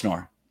 But I don't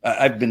snore.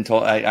 I've been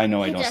told. I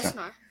know I don't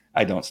snore.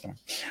 I don't snore.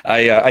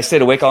 I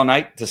stayed awake all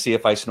night to see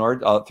if I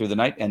snored through the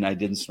night, and I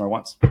didn't snore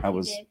once.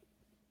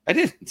 I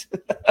didn't.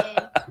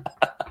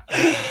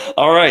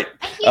 All right.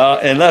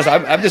 Unless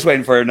I'm just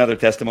waiting for another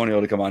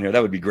testimonial to come on here.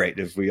 That would be great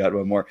if we got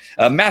one more.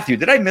 Matthew,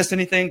 did I miss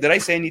anything? Did I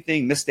say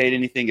anything? Misstate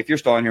anything? If you're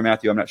still on here,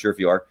 Matthew, I'm not sure if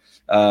you are.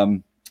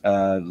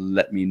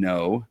 Let me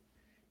know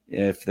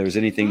if there's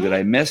anything that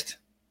I missed.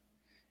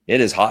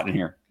 It is hot in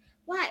here.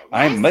 Why?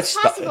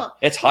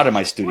 It's hot in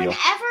my studio.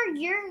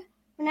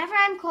 Whenever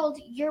I'm cold,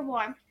 you're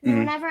warm. And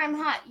whenever I'm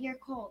hot, you're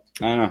cold.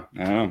 I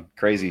know.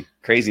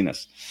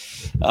 Craziness.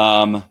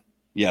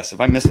 Yes.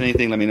 If I missed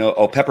anything, let me know.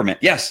 Oh, peppermint.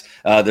 Yes.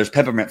 There's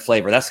peppermint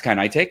flavor. That's the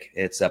kind I take.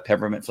 It's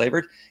peppermint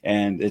flavored,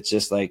 and it's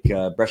just like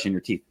brushing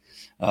your teeth.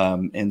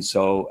 And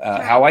so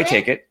how I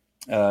take it,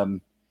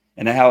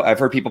 and how I've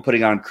heard people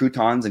putting on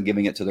croutons and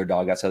giving it to their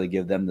dog. That's how they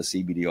give them the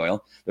CBD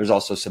oil. There's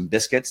also some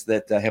biscuits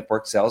that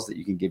HempWorks sells that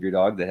you can give your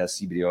dog that has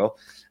CBD oil.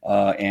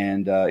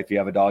 And if you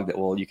have a dog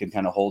you can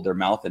kind of hold their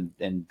mouth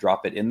and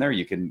drop it in there.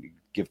 You can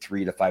give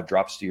 3 to 5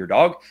 drops to your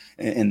dog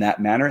in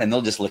that manner, and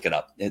they'll just lick it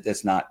up.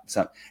 It's not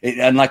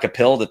unlike a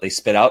pill that they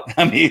spit out.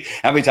 How many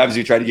times have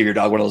you tried to give your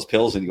dog one of those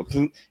pills and you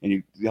go and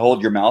you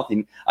hold your mouth?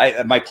 And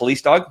my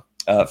police dog,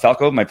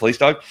 Falco, my police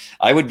dog,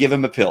 I would give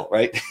him a pill,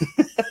 right?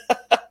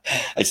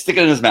 I'd stick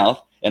it in his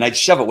mouth and I'd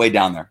shove it way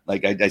down there.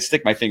 Like I'd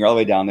stick my finger all the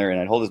way down there and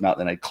I'd hold his mouth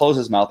and I'd close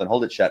his mouth and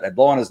hold it shut. I'd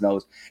blow on his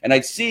nose and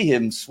I'd see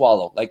him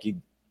swallow. Like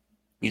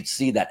you'd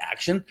see that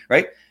action,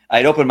 right?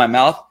 I'd open my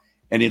mouth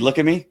and he'd look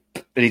at me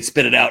and he'd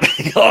spit it out.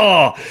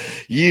 Oh,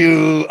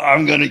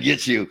 I'm going to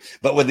get you.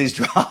 But with these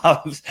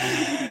drops,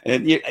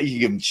 And you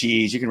give them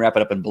cheese. You can wrap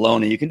it up in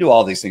bologna. You can do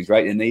all these things,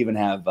 right? And they even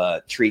have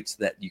treats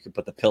that you can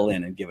put the pill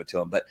in and give it to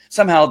them. But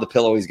somehow the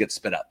pill always gets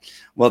spit out.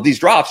 Well, these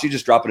drops, you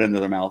just drop it into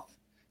their mouth,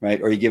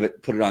 right? Or you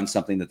put it on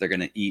something that they're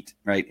going to eat,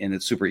 right? And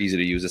it's super easy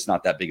to use. It's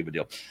not that big of a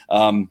deal.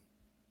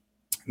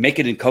 Make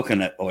it in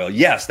coconut oil.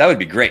 Yes, that would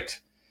be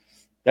great.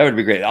 That would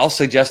be great. I'll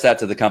suggest that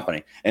to the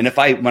company. And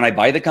when I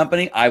buy the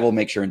company, I will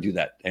make sure and do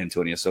that,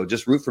 Antonia. So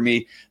just root for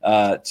me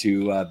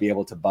to be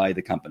able to buy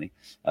the company.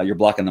 You're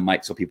blocking the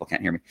mic so people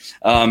can't hear me.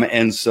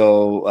 And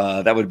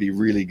so that would be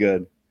really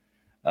good.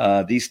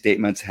 These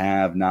statements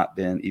have not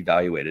been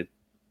evaluated.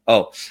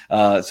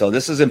 So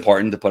this is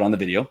important to put on the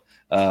video.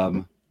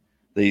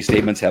 These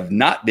statements have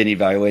not been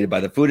evaluated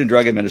by the Food and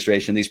Drug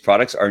Administration. These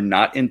products are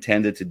not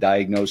intended to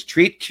diagnose,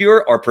 treat,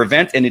 cure, or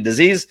prevent any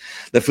disease.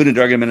 The Food and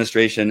Drug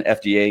Administration,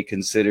 FDA,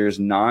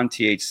 considers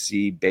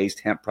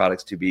non-THC-based hemp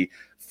products to be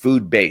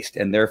food-based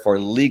and therefore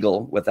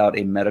legal without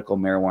a medical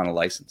marijuana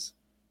license.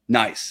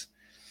 Nice.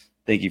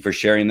 Thank you for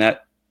sharing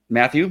that,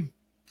 Matthew.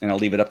 And I'll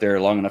leave it up there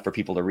long enough for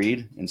people to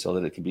read, and so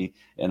that it can be,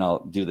 and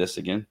I'll do this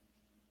again.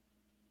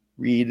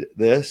 Read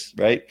this,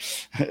 right?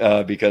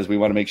 Because we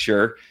want to make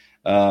sure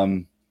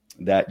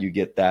that you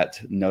get that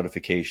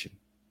notification.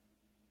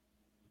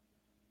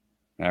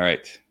 All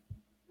right.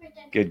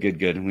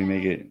 Good. We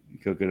make it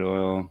coconut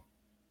oil.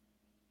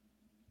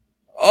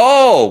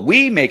 Oh,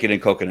 we make it in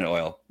coconut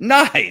oil.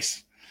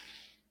 Nice.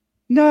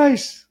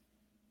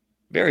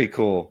 Very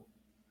cool.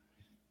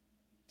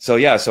 So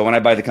yeah, so when I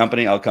buy the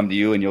company, I'll come to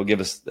you and you'll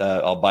give us,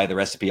 I'll buy the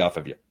recipe off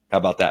of you. How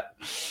about that?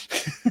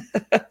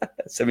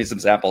 Send me some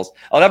samples.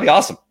 Oh, that'd be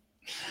awesome.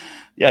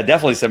 Yeah,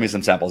 definitely send me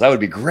some samples. That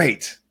would be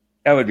great.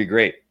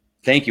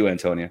 Thank you,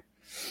 Antonia.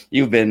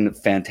 You've been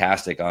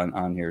fantastic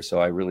on here,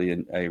 so I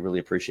really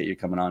appreciate you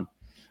coming on.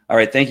 All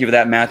right, thank you for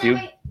that, Matthew.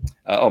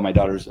 My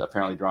daughter's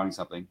apparently drawing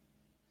something.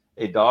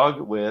 A dog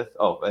with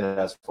it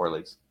has 4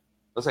 legs.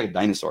 Looks like a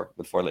dinosaur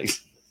with 4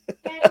 legs.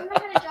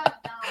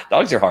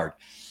 Dogs are hard.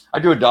 I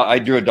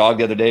drew a dog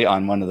the other day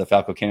on one of the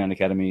Falco Canine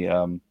Academy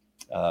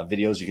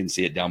videos. You can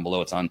see it down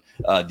below. It's on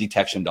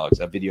Detection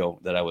Dogs, a video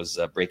that I was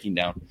breaking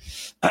down.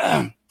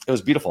 It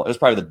was beautiful. It was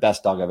probably the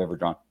best dog I've ever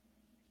drawn.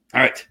 All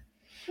right.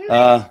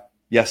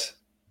 Yes.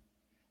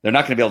 They're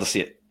not going to be able to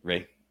see it,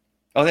 Ray.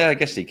 Oh, yeah, I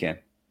guess they can.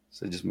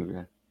 So just move your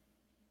head.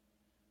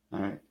 All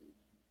right.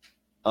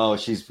 Oh,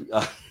 she's.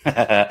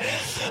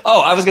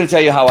 I was going to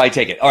tell you how I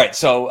take it. All right.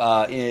 So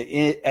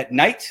at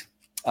night,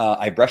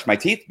 I brush my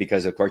teeth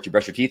because, of course, you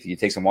brush your teeth, you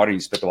take some water, and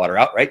you spit the water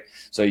out, right?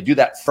 So you do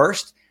that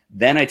first.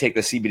 Then I take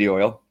the CBD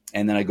oil,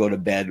 and then I go to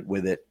bed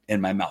with it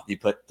in my mouth. You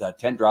put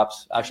 10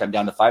 drops. Actually, I'm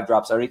down to 5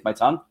 drops underneath my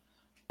tongue,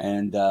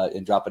 and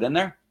drop it in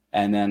there.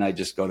 And then I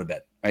just go to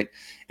bed, right?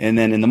 And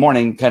then in the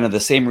morning, kind of the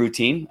same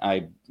routine.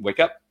 I wake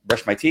up,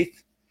 brush my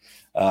teeth,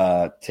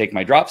 take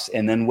my drops,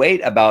 and then wait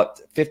about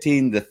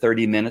 15 to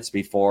 30 minutes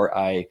before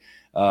I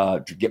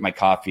get my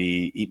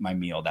coffee, eat my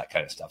meal, that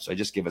kind of stuff. So I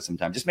just give it some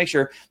time. Just make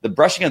sure the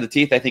brushing of the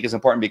teeth, I think, is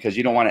important because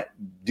you don't want to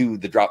do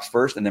the drops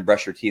first and then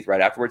brush your teeth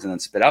right afterwards and then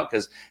spit out,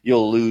 because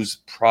you'll lose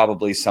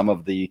probably some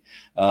of the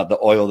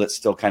oil that's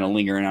still kind of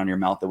lingering on your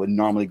mouth that would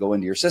normally go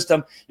into your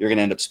system. You're going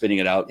to end up spitting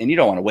it out, and you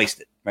don't want to waste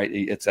it, right?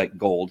 It's like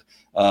gold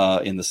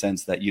in the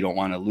sense that you don't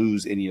want to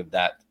lose any of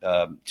that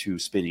to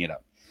spitting it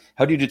out.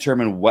 How do you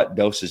determine what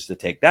doses to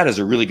take? That is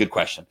a really good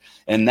question.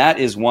 And that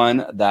is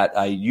one that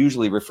I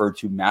usually refer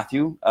to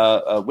Matthew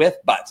with.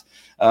 But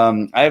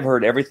I've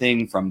heard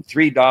everything from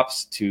 3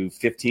 drops to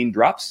 15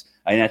 drops.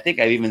 And I think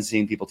I've even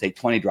seen people take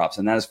 20 drops.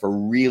 And that is for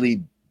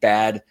really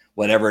bad,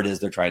 whatever it is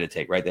they're trying to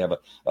take, right? They have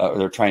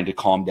they're trying to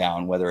calm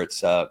down, whether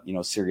it's,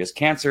 serious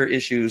cancer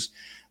issues,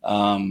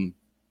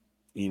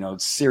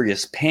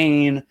 serious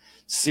pain,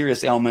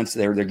 serious ailments.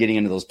 They're getting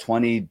into those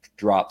 20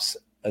 drops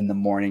in the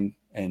morning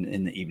and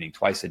in the evening,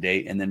 twice a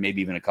day, and then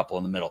maybe even a couple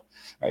in the middle,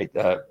 right?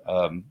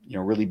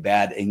 Really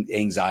bad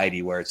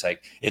anxiety where it's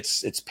like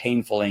it's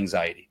painful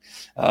anxiety,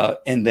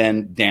 and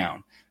then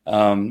down.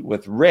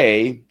 With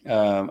Ray,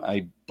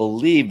 I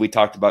believe we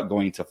talked about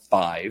going to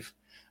 5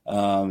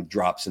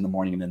 drops in the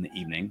morning and in the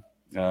evening.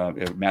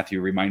 Matthew,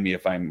 remind me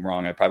if I'm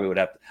wrong. I probably would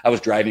have. I was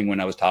driving when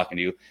I was talking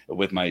to you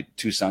with my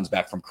 2 sons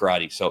back from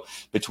karate. So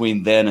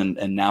between then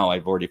and now,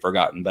 I've already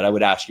forgotten. But I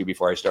would ask you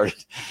before I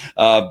started.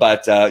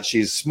 But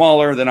she's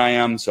smaller than I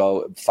am,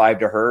 so 5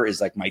 to her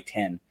is like my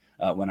 10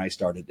 when I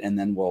started, and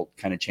then we'll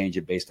kind of change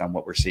it based on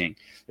what we're seeing.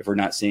 If we're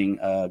not seeing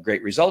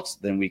great results,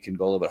 then we can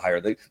go a little bit higher.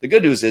 The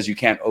good news is you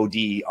can't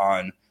OD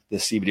on the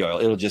CBD oil.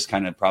 It'll just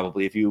kind of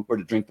probably, if you were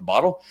to drink the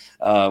bottle,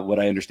 what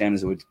I understand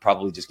is it would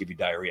probably just give you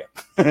diarrhea,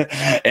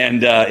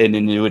 and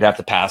then you would have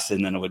to pass,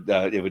 and then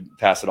it would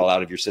pass it all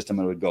out of your system,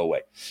 and it would go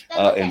away.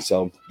 And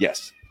so,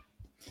 yes,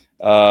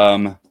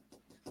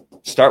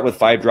 start with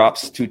 5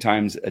 drops 2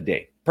 times a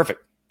day.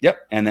 Perfect. Yep.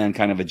 And then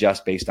kind of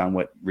adjust based on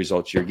what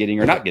results you're getting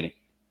or not getting.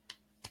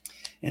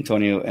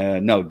 Antonio,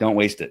 no, don't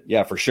waste it.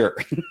 Yeah, for sure.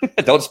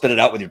 Don't spit it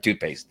out with your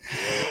toothpaste.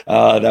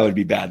 That would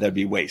be bad. That'd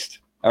be waste.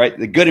 All right,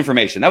 the good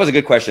information. That was a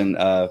good question,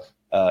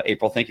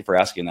 April. Thank you for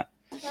asking that.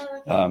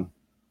 The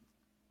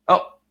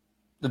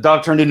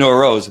dog turned into a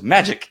rose.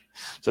 Magic.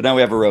 So now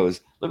we have a rose.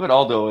 Look what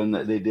Aldo and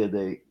they did.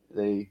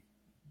 They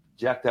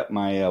jacked up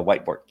my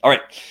whiteboard. All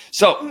right.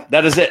 So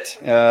that is it.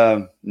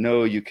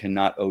 No, you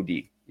cannot OD.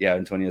 Yeah.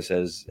 Antonia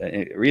says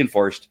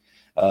reinforced.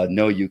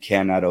 No, you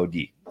cannot OD.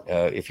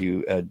 If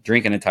you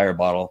drink an entire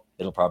bottle,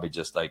 it'll probably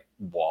just like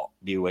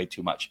be way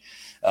too much.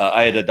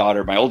 I had a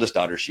daughter, my oldest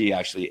daughter, she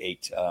actually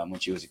ate when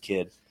she was a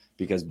kid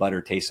because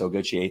butter tastes so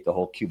good. She ate the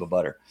whole cube of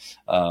butter.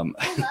 I love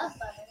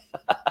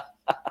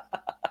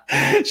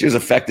butter. She was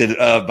affected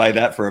by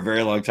that for a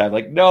very long time.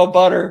 Like, no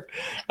butter.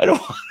 I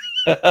don't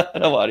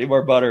want any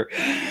more butter.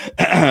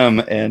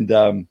 And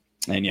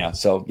yeah,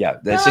 so yeah,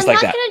 that's just like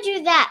that. I'm not going to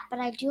do that, but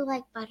I do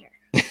like butter.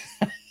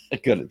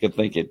 Good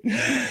thinking.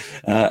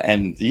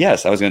 And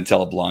yes, I was going to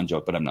tell a blonde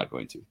joke, but I'm not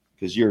going to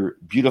because you're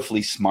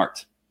beautifully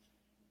smart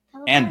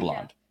and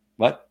blonde.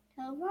 What?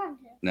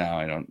 No,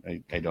 I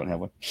don't. I don't have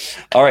one.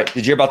 All right. Did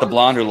you hear about the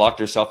blonde who locked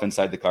herself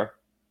inside the car?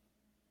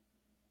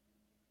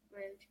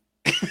 Rude.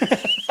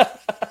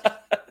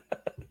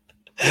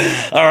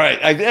 All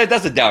right.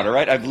 That's a downer,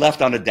 right? I've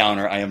left on a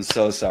downer. I am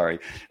so sorry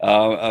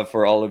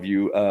for all of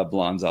you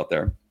blondes out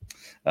there.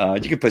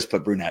 You can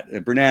put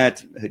brunette.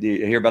 Brunette, do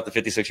you hear about the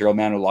 56-year-old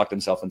man who locked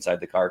himself inside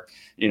the car?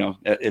 You know,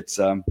 it's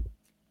the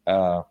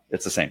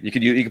same. You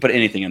could put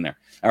anything in there.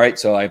 All right.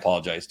 So I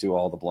apologize to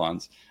all the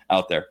blondes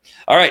out there.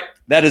 All right.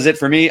 That is it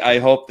for me. I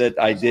hope that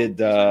I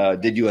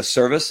did you a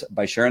service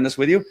by sharing this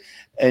with you.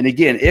 And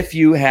again, if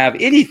you have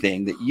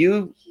anything that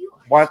you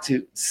want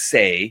to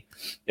say,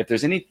 if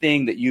there's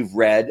anything that you've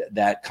read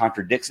that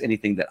contradicts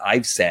anything that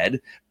I've said,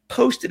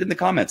 post it in the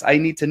comments. I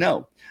need to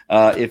know.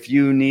 If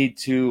you need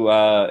to,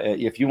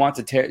 if you want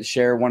to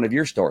share one of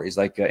your stories,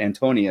 like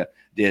Antonia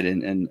did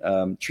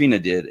and Trina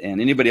did,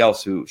 and anybody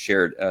else who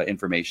shared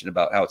information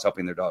about how it's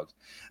helping their dogs,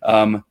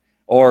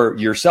 or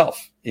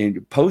yourself,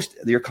 and post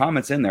your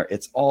comments in there.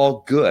 It's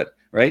all good,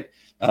 right?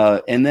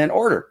 And then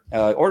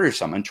order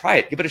some and try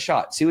it. Give it a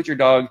shot. See what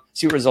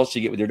results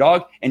you get with your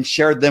dog, and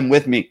share them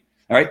with me.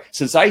 All right.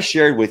 Since I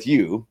shared with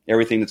you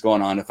everything that's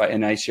going on,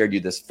 and I shared you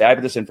this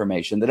fabulous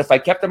information that if I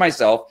kept to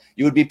myself,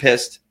 you would be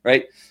pissed,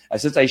 right?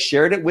 Since I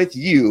shared it with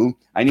you,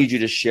 I need you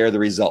to share the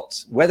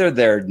results, whether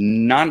they're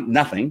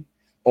nothing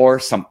or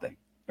something,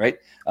 right?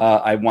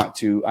 I want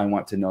to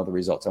know the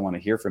results. I want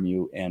to hear from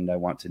you, and I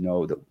want to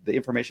know that the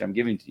information I'm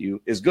giving to you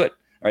is good.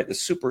 All right.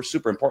 That's super,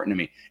 super important to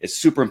me. It's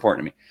super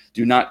important to me.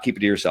 Do not keep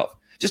it to yourself.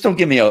 Just don't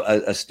give me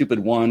a stupid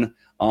one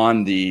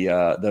on the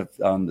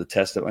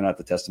test, not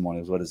the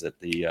testimonials. What is it?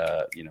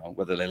 The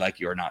whether they like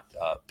you or not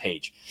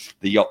page,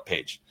 the Yelp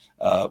page,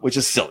 which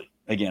is silly.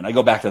 Again, I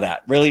go back to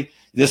that. Really,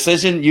 the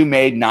decision you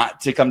made not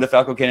to come to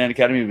Falco Canine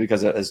Academy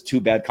because it has 2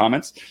 bad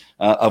comments,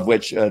 of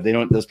which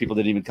those people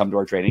didn't even come to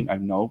our training. I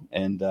know,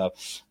 and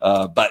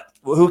but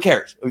who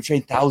cares? We've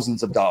trained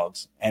thousands of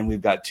dogs, and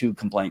we've got 2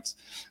 complaints.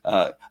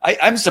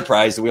 I'm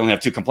surprised that we only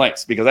have 2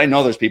 complaints because I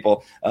know there's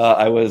people.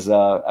 I was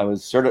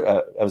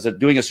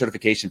doing a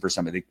certification for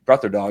somebody. They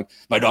brought their dog.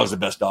 My dog's the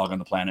best dog on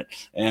the planet,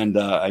 and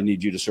I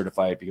need you to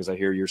certify it because I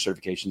hear your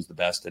certification is the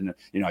best, and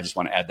I just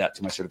want to add that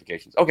to my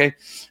certifications. Okay,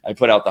 I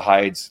put out the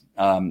hides.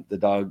 The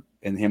dog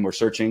and him were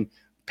searching.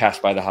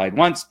 Passed by the hide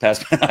once.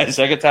 Passed by the hide a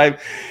second time,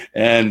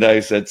 and I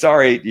said,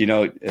 "Sorry,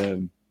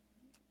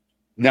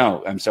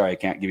 no, I'm sorry, I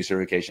can't give you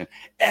certification.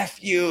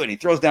 F you." And he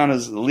throws down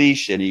his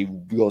leash and he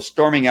goes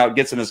storming out,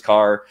 gets in his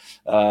car.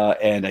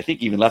 And I think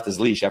he even left his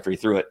leash after he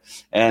threw it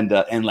and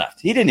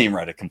left. He didn't even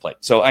write a complaint.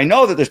 So I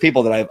know that there's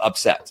people that I've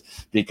upset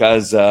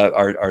because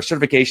our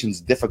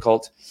certification's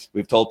difficult.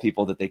 We've told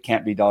people that they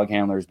can't be dog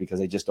handlers because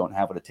they just don't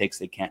have what it takes.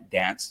 They can't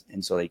dance.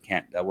 And so they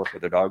can't work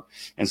with their dog.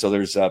 And so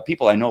there's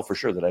people I know for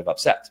sure that I've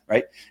upset,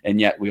 right?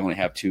 And yet we only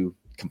have 2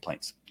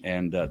 complaints.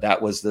 And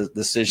that was the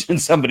decision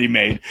somebody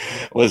made,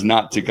 was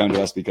not to come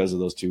to us because of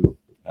those 2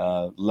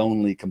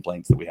 lonely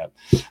complaints that we have.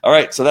 All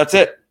right. So that's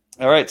it.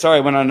 All right. Sorry, I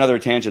went on another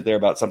tangent there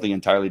about something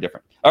entirely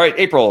different. All right.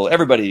 April,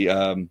 everybody,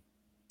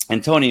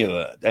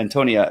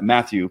 Antonia,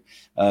 Matthew,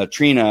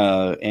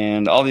 Trina,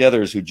 and all the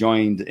others who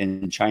joined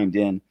and chimed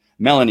in,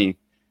 Melanie,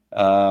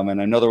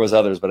 and I know there was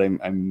others, but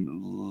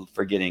I'm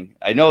forgetting.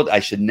 I know I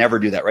should never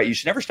do that, right? You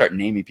should never start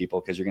naming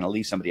people because you're going to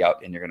leave somebody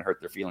out and you're going to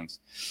hurt their feelings.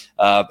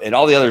 And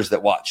all the others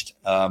that watched,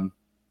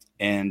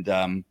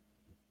 and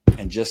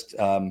just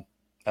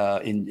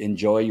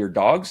enjoy your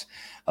dogs.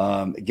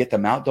 Get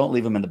them out. Don't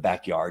leave them in the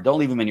backyard. Don't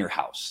leave them in your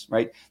house,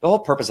 right? The whole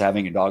purpose of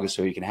having a dog is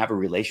so you can have a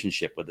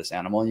relationship with this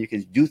animal and you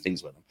can do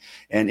things with them.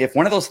 And if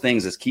one of those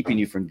things is keeping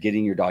you from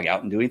getting your dog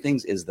out and doing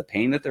things is the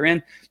pain that they're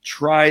in,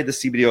 try the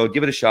CBD,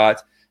 give it a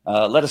shot.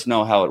 Let us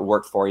know how it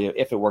worked for you,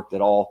 if it worked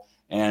at all,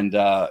 and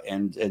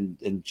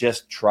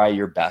just try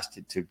your best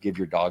to give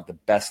your dog the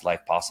best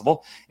life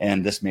possible.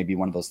 And this may be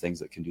one of those things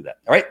that can do that.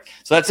 All right.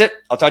 So that's it.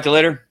 I'll talk to you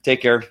later.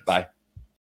 Take care. Bye.